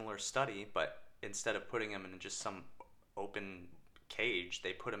a similar study, but instead of putting them in just some open cage,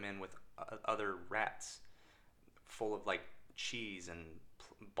 they put them in with other rats, full of like cheese and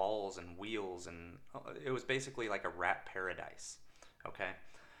balls and wheels, and it was basically like a rat paradise. Okay,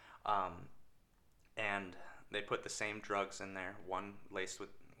 and they put the same drugs in there, one laced with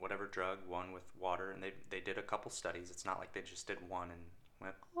whatever drug, one with water, and they did a couple studies. It's not like they just did one and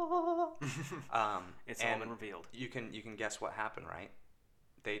went, oh. It's all been revealed. You can guess what happened, right?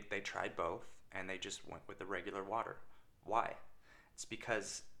 They tried both, and they just went with the regular water. Why? It's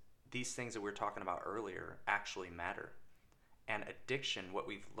because these things that we were talking about earlier actually matter. And addiction, what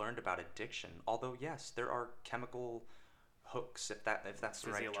we've learned about addiction, although yes, there are chemical hooks, if that's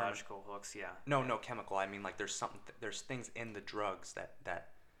the right term. Physiological hooks, yeah. No, chemical. I mean, like there's things in the drugs that that.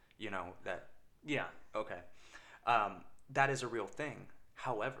 Yeah. Okay. That is a real thing.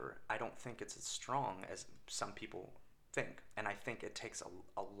 However, I don't think it's as strong as some people think, and I think it takes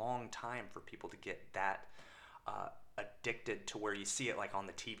a long time for people to get that addicted to where you see it like on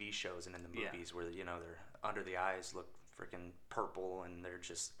the TV shows and in the movies, where they're under the eyes look freaking purple and they're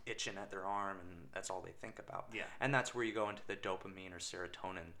just itching at their arm, and that's all they think about. Yeah. And that's where you go into the dopamine or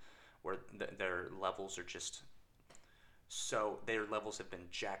serotonin, where their levels are just so their levels have been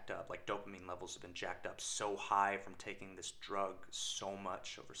jacked up, like dopamine levels have been jacked up so high from taking this drug so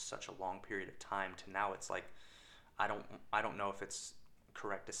much over such a long period of time, to now it's like I don't know if it's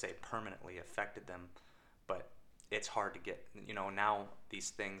correct to say permanently affected them, but it's hard to get, now these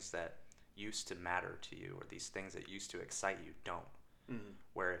things that used to matter to you, or these things that used to excite you, don't. Mm-hmm.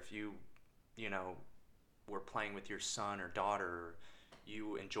 Where if you were playing with your son or daughter, or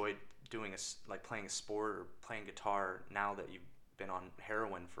you enjoyed doing playing a sport or playing guitar, now that you've been on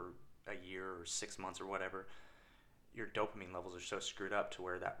heroin for a year or 6 months or whatever, your dopamine levels are so screwed up to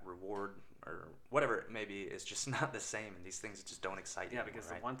where that reward or whatever it may be is just not the same, and these things just don't excite you. Yeah, because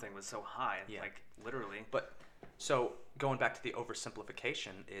right? the one thing was so high, Yeah. like literally. But so going back to the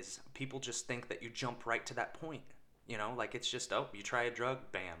oversimplification is people just think that you jump right to that point. Like it's just, you try a drug,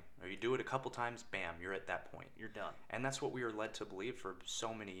 bam, or you do it a couple times, bam, you're at that point. You're done. And that's what we were led to believe for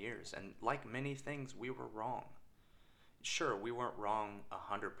so many years. And like many things, we were wrong. Sure, we weren't wrong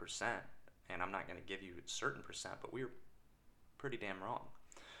 100%, and I'm not going to give you a certain percent, but we were pretty damn wrong.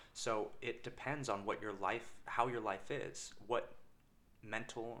 So it depends on how your life is, what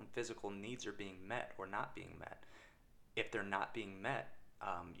mental and physical needs are being met or not being met. If they're not being met,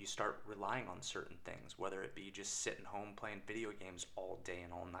 you start relying on certain things, whether it be just sitting home playing video games all day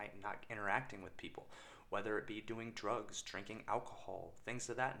and all night and not interacting with people, whether it be doing drugs, drinking alcohol, things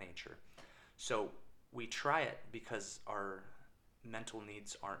of that nature. So we try it because our mental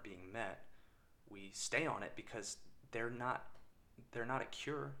needs aren't being met. We stay on it because they're not a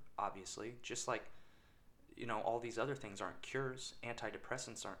cure, obviously, just like all these other things aren't cures.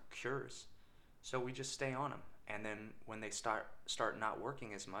 Antidepressants aren't cures. So we just stay on them. And then when they start not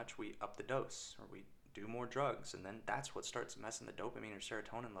working as much, we up the dose, or we do more drugs, and then that's what starts messing the dopamine or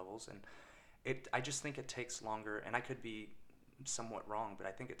serotonin levels. And I just think it takes longer, and I could be somewhat wrong, but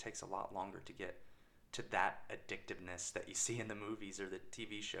I think it takes a lot longer to get to that addictiveness that you see in the movies or the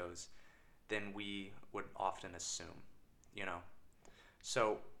TV shows than we would often assume,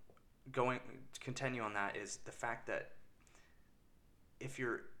 So to continue on that is the fact that if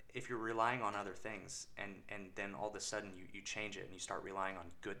you're if you're relying on other things and then all of a sudden you change it and you start relying on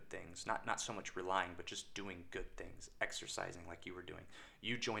good things, not so much relying, but just doing good things, exercising like you were doing.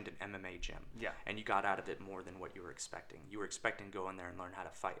 You joined an MMA gym, Yeah. and you got out of it more than what you were expecting. You were expecting to go in there and learn how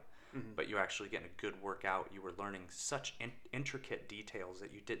to fight, but you're actually getting a good workout. You were learning such intricate details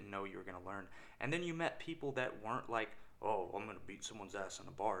that you didn't know you were going to learn. And then you met people that weren't like, oh, I'm going to beat someone's ass in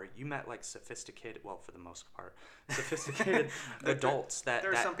a bar. You met like sophisticated, well, for the most part, sophisticated adults that...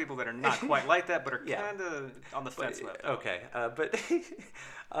 There are some people that are not quite like that, but are Yeah. kind of on the fence about it. Okay,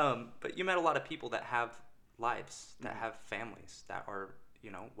 but you met a lot of people that have lives, that have families, that are,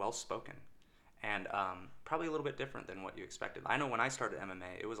 well-spoken, and probably a little bit different than what you expected. I know when I started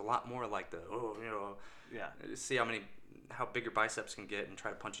MMA, it was a lot more like Yeah. see how big your biceps can get and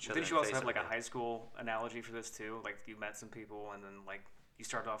try to punch each other in Didn't the you also face have like a every day. high school analogy for this too? Like you met some people and then like you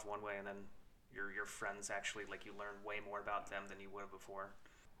started off one way and then your friends actually like you learned way more about them than you would have before.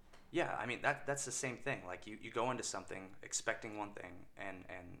 Yeah, I mean that's the same thing. Like you go into something expecting one thing and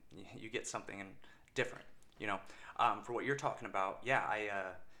you get something different. For what you're talking about,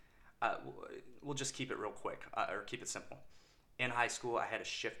 yeah, we'll just keep it real quick or keep it simple. In high school, I had a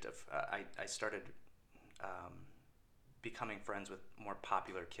shift of I started becoming friends with more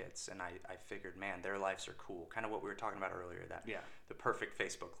popular kids, and I figured, man, their lives are cool. Kind of what we were talking about earlier, that Yeah. the perfect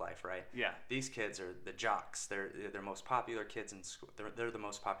Facebook life, right? Yeah. These kids are the jocks. They're most popular kids in school. They're the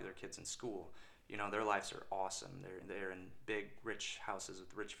most popular kids in school. Their lives are awesome. They're in big, rich houses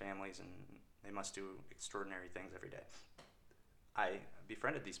with rich families, and they must do extraordinary things every day. I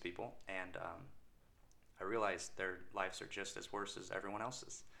befriended these people, and I realized their lives are just as worse as everyone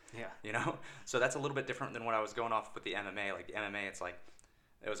else's. Yeah. So that's a little bit different than what I was going off with the MMA. Like the MMA, it's like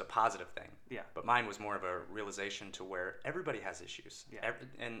it was a positive thing. Yeah. But mine was more of a realization to where everybody has issues. Yeah.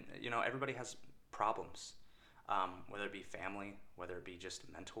 Everybody has problems, whether it be family, whether it be just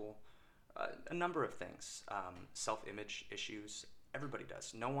mental, a number of things, self-image issues. Everybody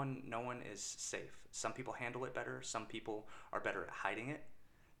does. No one is safe. Some people handle it better. Some people are better at hiding it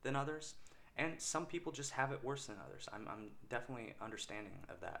than others. And some people just have it worse than others. I'm definitely understanding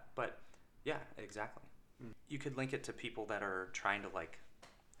of that. But yeah, exactly. You could link it to people that are trying to like,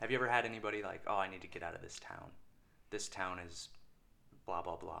 have you ever had anybody like, oh, I need to get out of this town. This town is blah,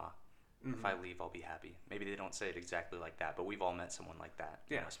 blah, blah. If I leave, I'll be happy. Maybe they don't say it exactly like that, but we've all met someone like that.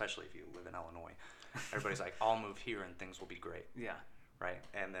 Yeah. Especially if you live in Illinois. Everybody's like, I'll move here and things will be great. Yeah. Right?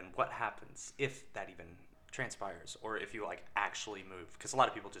 And then what happens if that even transpires, or if you like actually move? Because a lot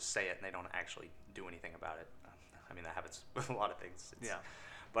of people just say it and they don't actually do anything about it. I mean, that happens with a lot of things. Yeah.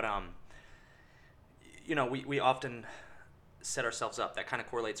 But we often set ourselves up. That kind of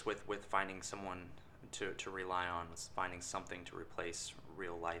correlates with finding someone to rely on, finding something to replace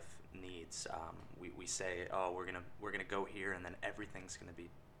real life needs. We say, oh, we're gonna go here, and then everything's gonna be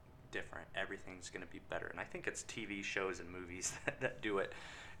different. Everything's gonna be better. And I think it's TV shows and movies that do it.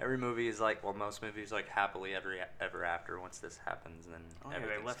 Every movie is like, well, most movies like happily ever after. Once this happens, then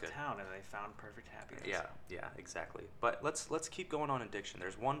everything's they left good. town and they found perfect happiness. Yeah, exactly. But let's keep going on addiction.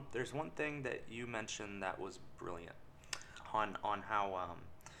 There's one thing that you mentioned that was brilliant on how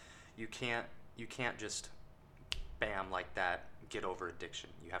you can't just bam like that get over addiction.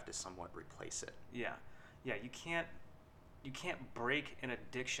 You have to somewhat replace it. Yeah. You can't break an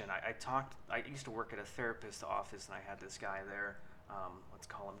addiction. I used to work at a therapist's office, and I had this guy there. Let's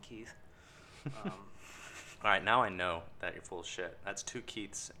call him Keith. All right, now I know that you're full of shit. That's two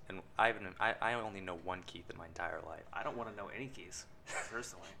Keiths, and I only know one Keith in my entire life. I don't want to know any Keiths,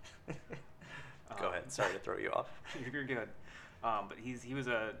 personally. Go ahead. Sorry to throw you off. You're good. But he was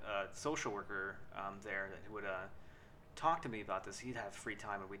a social worker there that would talk to me about this. He'd have free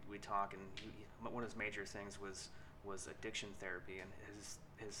time, and we'd talk. And one of his major things was addiction therapy. And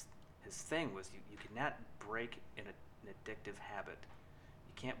his thing was you cannot break an addictive habit.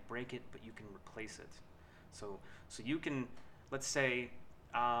 You can't break it, but you can replace it. So you can, let's say,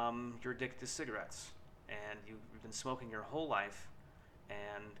 you're addicted to cigarettes, and you've been smoking your whole life,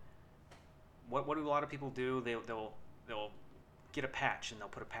 and what do a lot of people do? They'll get a patch, and they'll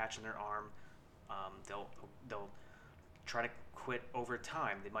put a patch in their arm. They'll try to quit over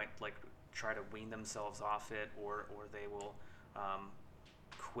time. They might like try to wean themselves off it, or they will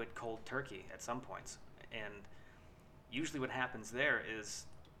quit cold turkey at some points. And usually what happens there is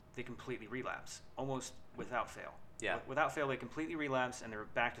they completely relapse, almost without fail. Yeah. Without fail, they completely relapse, and they're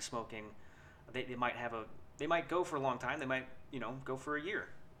back to smoking. They might go for a long time. They might go for a year,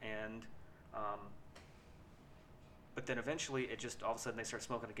 and but then eventually it just all of a sudden they start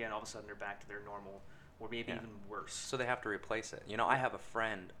smoking again. All of a sudden they're back to their normal, or maybe even worse. So they have to replace it. I have a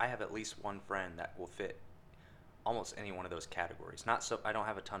friend. I have at least one friend that will fit almost any one of those categories. Not so I don't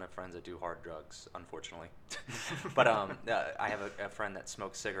have a ton of friends that do hard drugs, unfortunately. But I have a friend that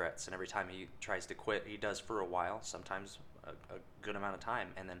smokes cigarettes, and every time he tries to quit, he does for a while, sometimes a good amount of time,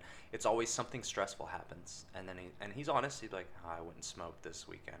 and then it's always something stressful happens, and then he's honest. He's like, oh, I wouldn't smoke this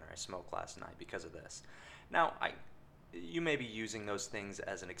weekend, or I smoked last night because of this. Now, you may be using those things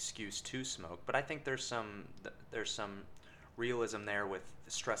as an excuse to smoke, but I think there's some realism there with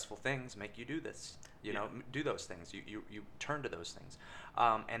stressful things make you do this. Do those things. You turn to those things.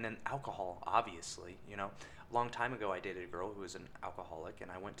 And then alcohol, obviously. A long time ago, I dated a girl who was an alcoholic,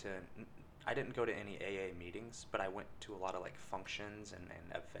 and I didn't go to any AA meetings, but I went to a lot of like functions and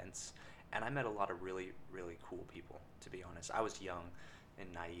events, and I met a lot of really, really cool people, to be honest. I was young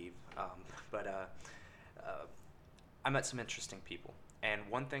and naive, but I met some interesting people. And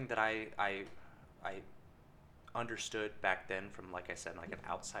one thing that I understood back then from, like I said, like an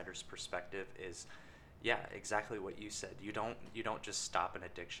outsider's perspective is, yeah, exactly what you said. You don't just stop an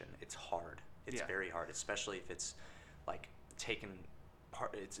addiction. It's hard. It's very hard, especially if it's like taken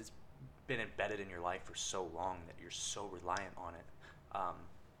part. It's been embedded in your life for so long that you're so reliant on it.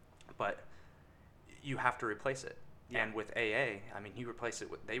 But you have to replace it. Yeah. And with AA, I mean,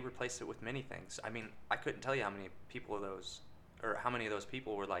 they replace it with many things. I mean, I couldn't tell you how many of those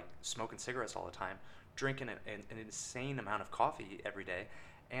people were like smoking cigarettes all the time, drinking an insane amount of coffee every day,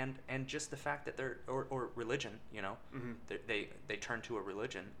 and just the fact that or religion, Mm-hmm. they turn to a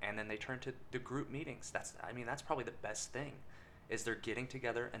religion, and then they turn to the group meetings. That's probably the best thing, is they're getting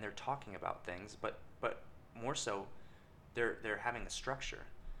together and they're talking about things, but more so, they're having a structure.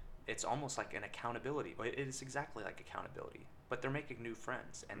 It's almost like an accountability. It is exactly like accountability, but they're making new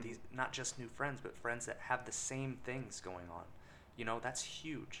friends, and these not just new friends, but friends that have the same things going on. That's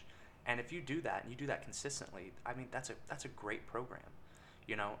huge. And if you do that and you do that consistently, I mean, that's a great program.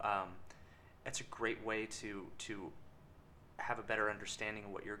 It's a great way to have a better understanding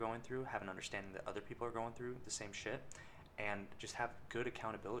of what you're going through, have an understanding that other people are going through the same shit, and just have good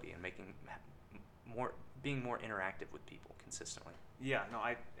accountability and being more interactive with people consistently. Yeah, no,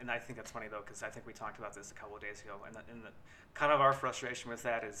 I think that's funny though, because I think we talked about this a couple of days ago, and the kind of our frustration with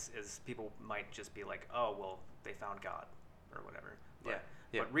that is people might just be like, oh, well, they found God or whatever. But,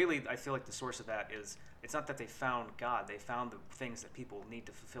 Yeah. But really, I feel like the source of that is, it's not that they found God, they found the things that people need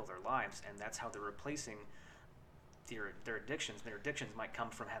to fulfill their lives, and that's how they're replacing their addictions. Their addictions might come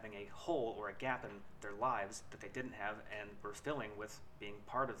from having a hole or a gap in their lives that they didn't have, and were filling with being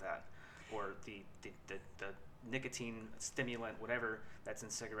part of that, or the nicotine stimulant, whatever that's in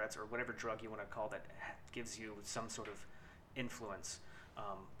cigarettes, or whatever drug you want to call that gives you some sort of influence.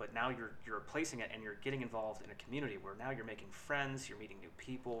 But now you're replacing it, and you're getting involved in a community where now you're making friends, you're meeting new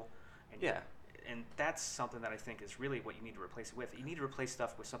people, and and that's something that I think is really what you need to replace it with. You need to replace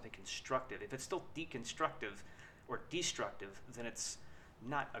stuff with something constructive. If it's still deconstructive or destructive, then it's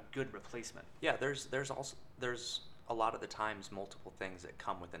not a good replacement. Yeah, there's a lot of the times multiple things that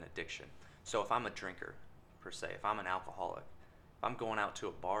come with an addiction. So if I'm a drinker, per se, if I'm an alcoholic, if I'm going out to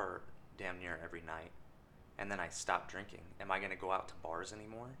a bar damn near every night, and then I stop drinking, am I going to go out to bars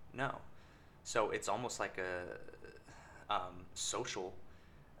anymore? No. So it's almost like a social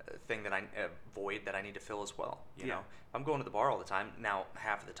thing void that I need to fill as well. You know, if I'm going to the bar all the time, now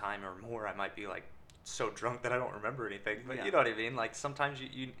half of the time or more, I might be like so drunk that I don't remember anything. But you know what I mean? Like sometimes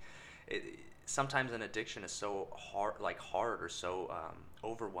sometimes an addiction is so hard or so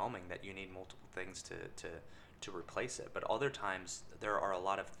overwhelming that you need multiple things to replace it. But other times there are a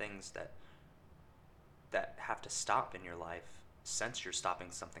lot of things that have to stop in your life since you're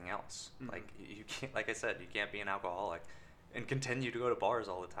stopping something else. Mm-hmm. Like you can't, like I said, you can't be an alcoholic and continue to go to bars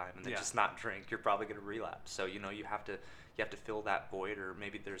all the time and then just not drink. You're probably going to relapse. So you have to fill that void, or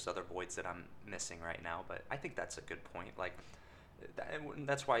maybe there's other voids that I'm missing right now. But I think that's a good point. Like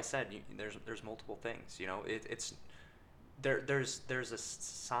that's why I said there's multiple things. There's a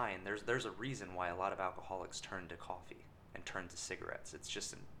sign. There's a reason why a lot of alcoholics turn to coffee and turn to cigarettes. It's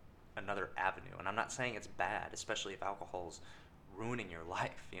just another avenue, and I'm not saying it's bad, especially if alcohol's ruining your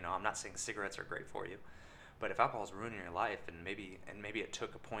life. I'm not saying cigarettes are great for you, but if alcohol's ruining your life, and maybe it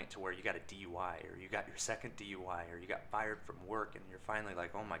took a point to where you got a DUI, or you got your second DUI, or you got fired from work, and you're finally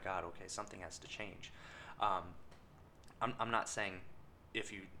like, oh my God, okay, something has to change. I'm not saying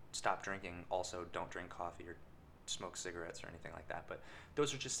if you stop drinking, also don't drink coffee or smoke cigarettes or anything like that, but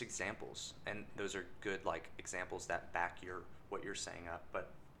those are just examples, and those are good examples that back what you're saying up.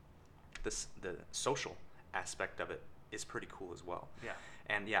 But the social aspect of it is pretty cool as well. Yeah.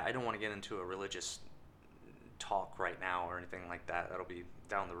 And I don't want to get into a religious talk right now or anything like that. That'll be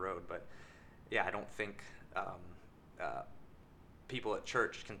down the road. But I don't think people at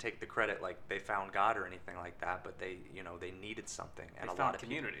church can take the credit like they found God or anything like that, but they, they needed something, and They a found lot of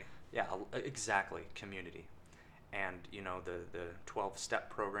community. people, yeah, exactly, community. And the 12-step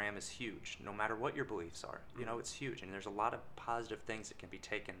program is huge. No matter what your beliefs are, it's huge, and there's a lot of positive things that can be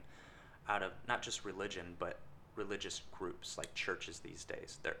taken out of not just religion, but religious groups like churches these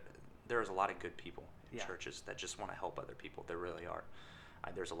days. There's a lot of good people in Yeah. churches that just want to help other people. There really are.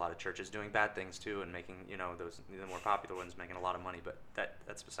 There's a lot of churches doing bad things too, and making those the more popular ones making a lot of money, but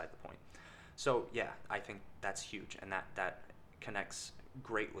that's beside the point. So yeah, I think that's huge, and that connects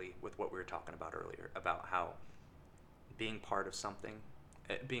greatly with what we were talking about earlier about how being part of something,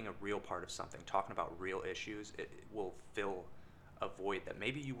 being a real part of something, talking about real issues, it will fill a void that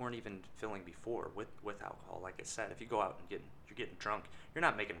maybe you weren't even filling before with alcohol. Like I said, if you go out and you're getting drunk, you're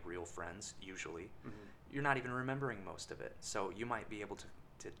not making real friends usually. Mm-hmm. You're not even remembering most of it. So you might be able to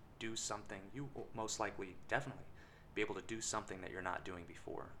do something. You will most likely, definitely, be able to do something that you're not doing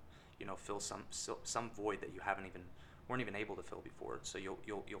before. Fill some void that you weren't even able to fill before. So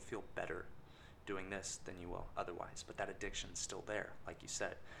you'll feel better doing this than you will otherwise. But that addiction's still there, like you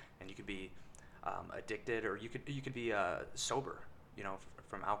said, and you could be addicted, or you could be sober,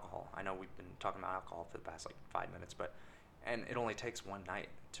 from alcohol. I know we've been talking about alcohol for the past like 5 minutes, and it only takes one night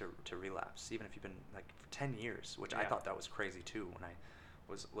to relapse, even if you've been like for 10 years, which I Yeah. thought that was crazy too when I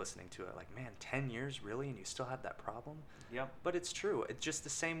was listening to it. Like, man, 10 years really, and you still have that problem? Yep. But it's true. It's just the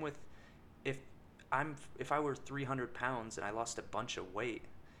same with if if I were 300 pounds and I lost a bunch of weight.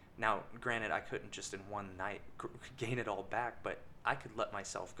 Now, granted, I couldn't just in one night gain it all back, but I could let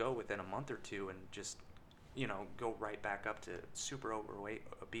myself go within a month or two and just, go right back up to super overweight,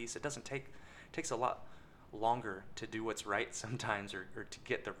 obese. It takes a lot longer to do what's right sometimes, or to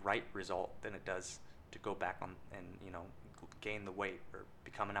get the right result than it does to go back on and, gain the weight or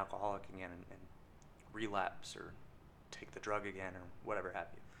become an alcoholic again and relapse or take the drug again or whatever have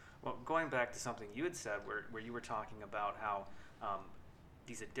you. Well, going back to something you had said, where you were talking about how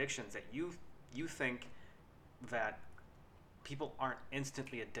these addictions that you think that people aren't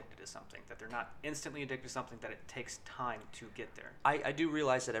instantly addicted to something, that they're not instantly addicted to something, that it takes time to get there. I do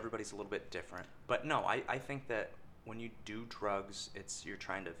realize that everybody's a little bit different, but no, I think that when you do drugs, you're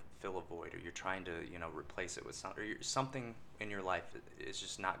trying to fill a void, or you're trying to replace it with something, or something in your life is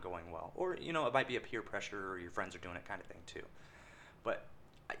just not going well, or it might be a peer pressure, or your friends are doing it kind of thing too. But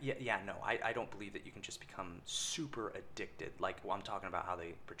yeah, no, I don't believe that you can just become super addicted, like I'm talking about how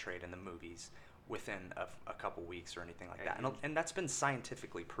they portrayed in the movies, within a couple weeks or anything like that. And that's been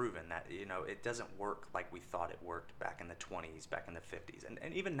scientifically proven that it doesn't work like we thought it worked back in the 20s, back in the 50s,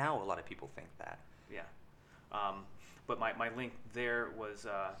 and even now a lot of people think that. Yeah. But my link there was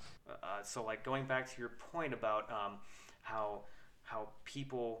so like going back to your point about how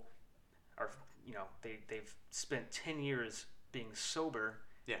people are they've spent 10 years being sober,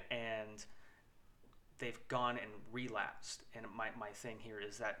 Yeah. and they've gone and relapsed. And my thing here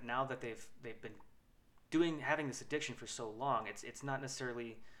is that now that they've been having this addiction for so long, it's not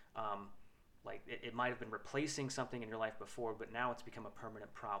necessarily like it might have been replacing something in your life before, but now it's become a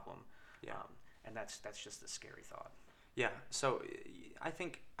permanent problem. Yeah. And that's just a scary thought. Yeah, so I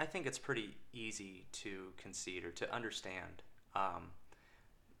think it's pretty easy to concede or to understand.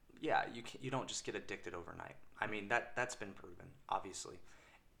 Yeah, you don't just get addicted overnight. I mean that's been proven, obviously.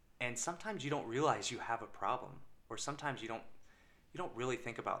 And sometimes you don't realize you have a problem, or sometimes you don't really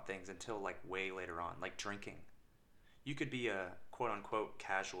think about things until like way later on, like drinking. You could be a quote unquote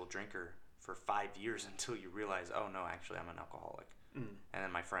casual drinker for 5 years until you realize, oh no, actually I'm an alcoholic. And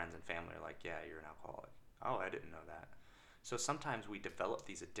then my friends and family are like, yeah, you're an alcoholic. Oh, I didn't know that. So sometimes we develop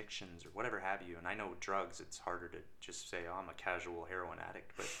these addictions or whatever have you. And I know with drugs, it's harder to just say, oh, I'm a casual heroin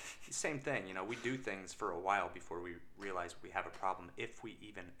addict. But same thing, we do things for a while before we realize we have a problem, if we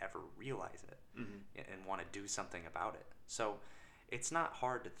even ever realize it, and want to do something about it. So it's not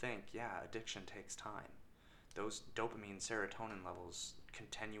hard to think, yeah, addiction takes time. Those dopamine, serotonin levels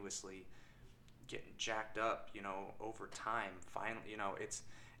continuously getting jacked up, over time. Finally, it's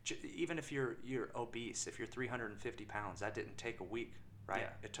even if you're obese, if you're 350 pounds, that didn't take a week, right? Yeah.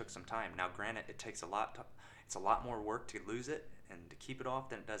 It took some time. Now, granted, it's a lot more work to lose it and to keep it off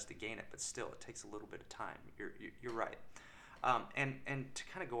than it does to gain it, but still, it takes a little bit of time. You're right. And to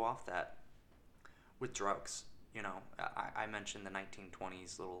kind of go off that with drugs, I mentioned the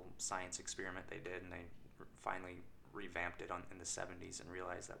 1920s little science experiment they did, and they finally revamped it in the 70s and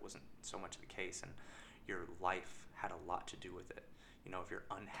realized that wasn't so much the case, and your life had a lot to do with it. If you're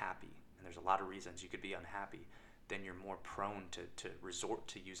unhappy, and there's a lot of reasons you could be unhappy, then you're more prone to resort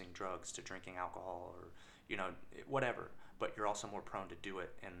to using drugs, to drinking alcohol, or whatever. But you're also more prone to do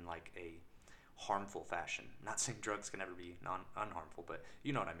it in like a harmful fashion. Not saying drugs can ever be unharmful, but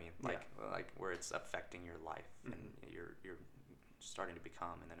you know what I mean. Like where it's affecting your life and you're starting to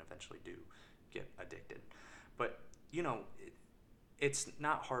become and then eventually do get addicted. But it's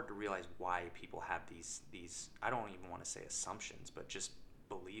not hard to realize why people have these I don't even want to say assumptions, but just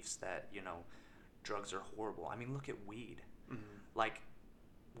beliefs that drugs are horrible. I mean, look at weed. Like,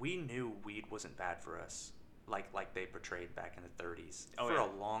 we knew weed wasn't bad for us, like they portrayed back in the 30s for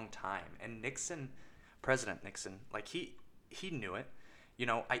a long time. And President Nixon, like he knew it.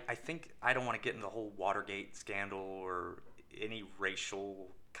 I think I don't want to get into the whole Watergate scandal or any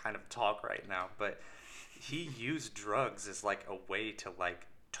racial kind of talk right now, but he used drugs as like a way to like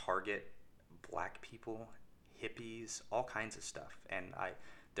target black people, hippies, all kinds of stuff. And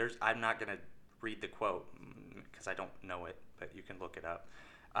I'm not gonna read the quote because I don't know it, but you can look it up.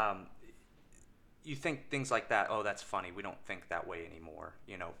 You think things like that, oh, that's funny. We don't think that way anymore,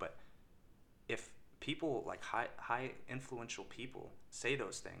 But if people like high influential people say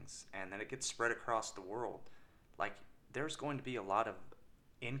those things, and then it gets spread across the world, like there's going to be a lot of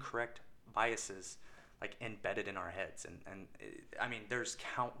incorrect biases like embedded in our heads, and I mean, there's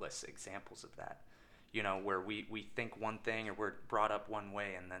countless examples of that, where we think one thing or we're brought up one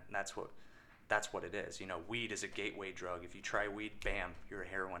way, and then that's what it is. Weed is a gateway drug. If you try weed, bam, you're a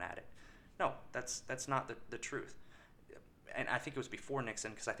heroin addict. No, that's not the truth. And I think it was before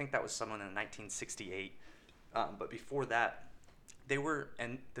Nixon, because I think that was someone in 1968. But before that, they were,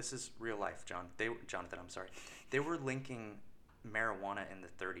 and this is real life, Jonathan, I'm sorry. They were linking marijuana in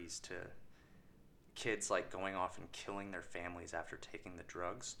the 30s to kids like going off and killing their families after taking the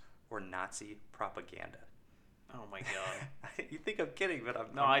drugs, or Nazi propaganda. Oh my god. You think I'm kidding, but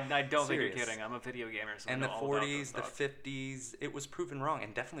I'm I don't serious. think you're kidding. I'm a video gamer, so and I the know all about 40s, those the 50s, it was proven wrong,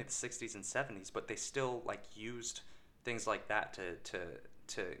 and definitely the 60s and 70s, but they still like used things like that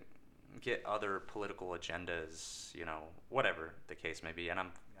to get other political agendas, whatever the case may be. And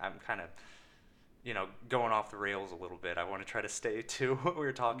I'm kind of going off the rails a little bit. I want to try to stay to what we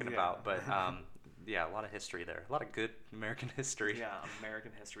were talking about, but yeah, a lot of history there, a lot of good American history. Yeah,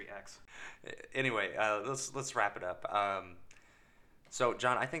 American History X. Anyway, let's wrap it up. So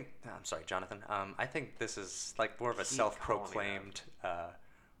I'm sorry, Jonathan. I think this is like more of a self-proclaimed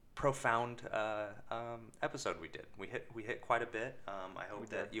profound episode we did. We hit quite a bit. I hope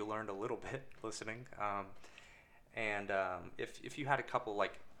that you learned a little bit listening. And if you had a couple,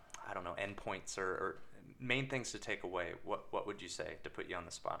 like, I don't know, endpoints or main things to take away, what would you say to put you on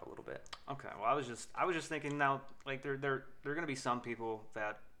the spot a little bit? Okay, well, I was just thinking now, like there are gonna be some people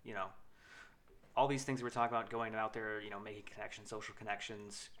that all these things we're talking about, going out there, making connections, social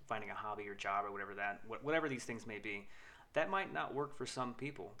connections, finding a hobby or job or whatever these things may be, that might not work for some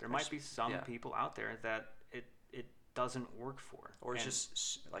people. There might be some people out there that it doesn't work for, or it's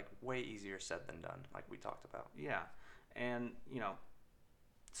just like way easier said than done, like we talked about. Yeah, and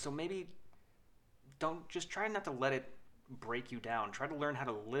so maybe just try not to let it break you down. Try to learn how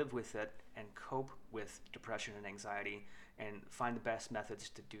to live with it and cope with depression and anxiety, and find the best methods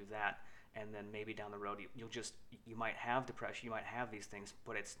to do that. And then maybe down the road, you might have depression, you might have these things,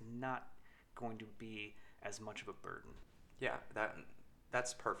 but it's not going to be as much of a burden. Yeah,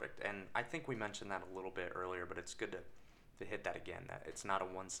 that's perfect. And I think we mentioned that a little bit earlier, but it's good to hit that again, that it's not a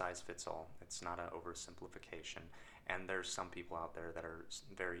one-size-fits-all. It's not an oversimplification. And there's some people out there that are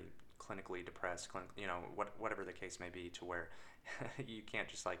very clinically depressed, whatever the case may be, to where you can't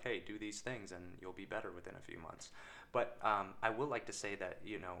just like, hey, do these things and you'll be better within a few months. But I will like to say that,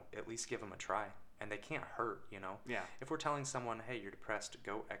 at least give them a try. And they can't hurt, Yeah. If we're telling someone, hey, you're depressed,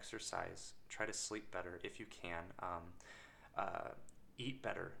 go exercise, try to sleep better if you can, eat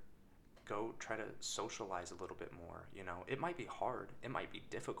better, go try to socialize a little bit more. It might be hard, it might be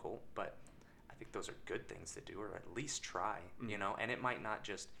difficult, but I think those are good things to do, or at least try, and it might not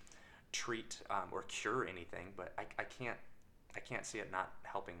just treat or cure anything, but I can't see it not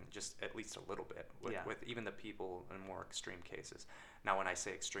helping just at least a little bit with even the people in more extreme cases. Now, when I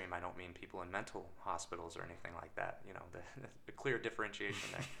say extreme, I don't mean people in mental hospitals or anything like that. The clear differentiation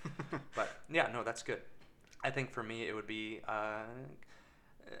there. But yeah, no, that's good. I think for me it would be,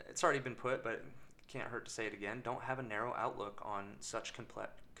 it's already been put, but it can't hurt to say it again. Don't have a narrow outlook on such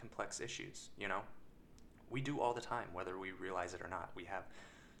complex issues. We do all the time, whether we realize it or not. We have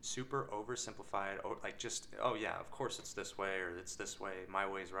super oversimplified, like just, oh yeah, of course it's this way, or it's this way, my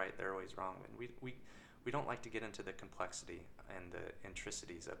way's right, their way's wrong. And we don't like to get into the complexity and the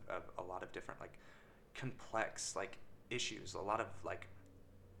intricacies of a lot of different like complex like issues. A lot of like,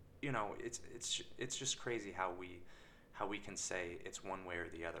 it's just crazy how we can say it's one way or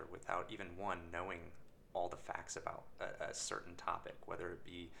the other without even knowing all the facts about a certain topic, whether it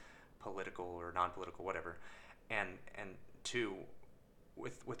be political or non-political, whatever, and two,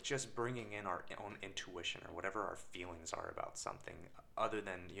 with just bringing in our own intuition or whatever our feelings are about something, other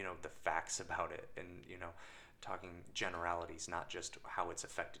than the facts about it, and talking generalities, not just how it's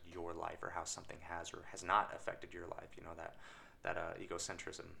affected your life or how something has or has not affected your life. That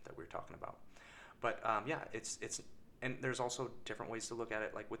egocentrism that we were talking about. But yeah, it's and there's also different ways to look at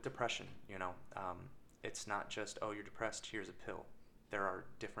it, like with depression. It's not just, oh, you're depressed, here's a pill. There are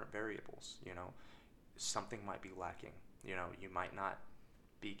different variables. Something might be lacking. You might not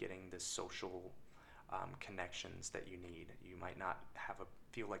be getting the social connections that you need. You might not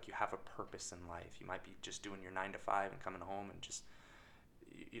feel like you have a purpose in life. You might be just doing your 9 to 5 and coming home and just,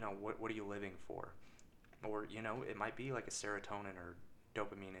 what are you living for? Or it might be like a serotonin or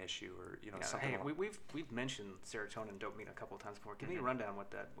dopamine issue, or something. Hey, we've mentioned serotonin and dopamine a couple of times before. Give me a rundown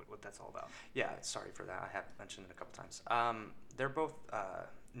what that's all about. Yeah, sorry for that. I have mentioned it a couple times. They're both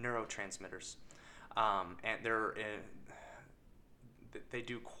neurotransmitters, and they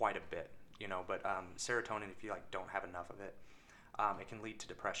do quite a bit. But serotonin, if you don't have enough of it, it can lead to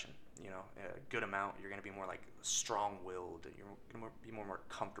depression. A good amount, you're going to be more like strong-willed. You're going to be more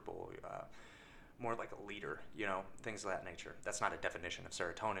comfortable. More like a leader, things of that nature. That's not a definition of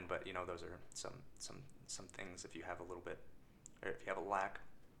serotonin, but those are some things. If you have a little bit, or if you have a lack,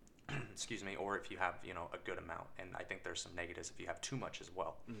 excuse me, or if you have a good amount. And I think there's some negatives if you have too much as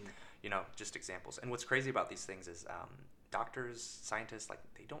well. Mm-hmm. Just examples. And what's crazy about these things is doctors, scientists,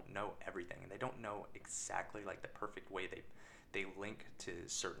 they don't know everything, and they don't know exactly the perfect way they link to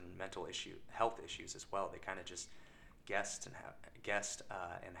certain health issues as well. They kind of just guessed and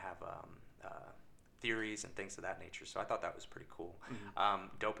have theories and things of that nature. So I thought that was pretty cool. Mm-hmm.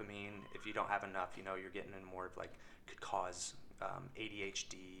 Dopamine, if you don't have enough, you're getting in more of could cause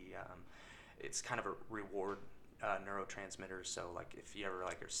ADHD. It's kind of a reward neurotransmitter. So if you ever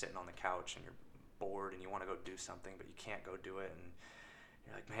are sitting on the couch and you're bored and you want to go do something, but you can't go do it, and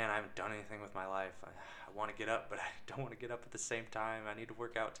you're like, man, I haven't done anything with my life. I want to get up, but I don't want to get up at the same time. I need to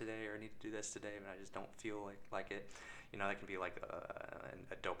work out today, or I need to do this today, but I just don't feel like it. That can be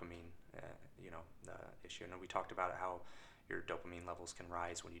a dopamine issue. And we talked about how your dopamine levels can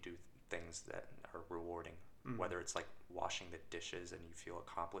rise when you do things that are rewarding, mm-hmm. whether it's washing the dishes and you feel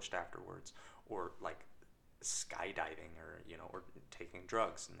accomplished afterwards, or skydiving, or taking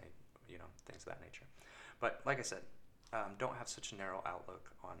drugs, and things of that nature. But like I said, don't have such a narrow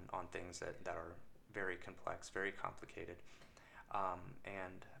outlook on things that are very complex, very complicated,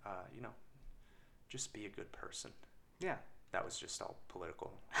 and just be a good person. Yeah. That was just all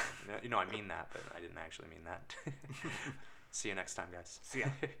political. I mean that, but I didn't actually mean that. See you next time, guys. See ya.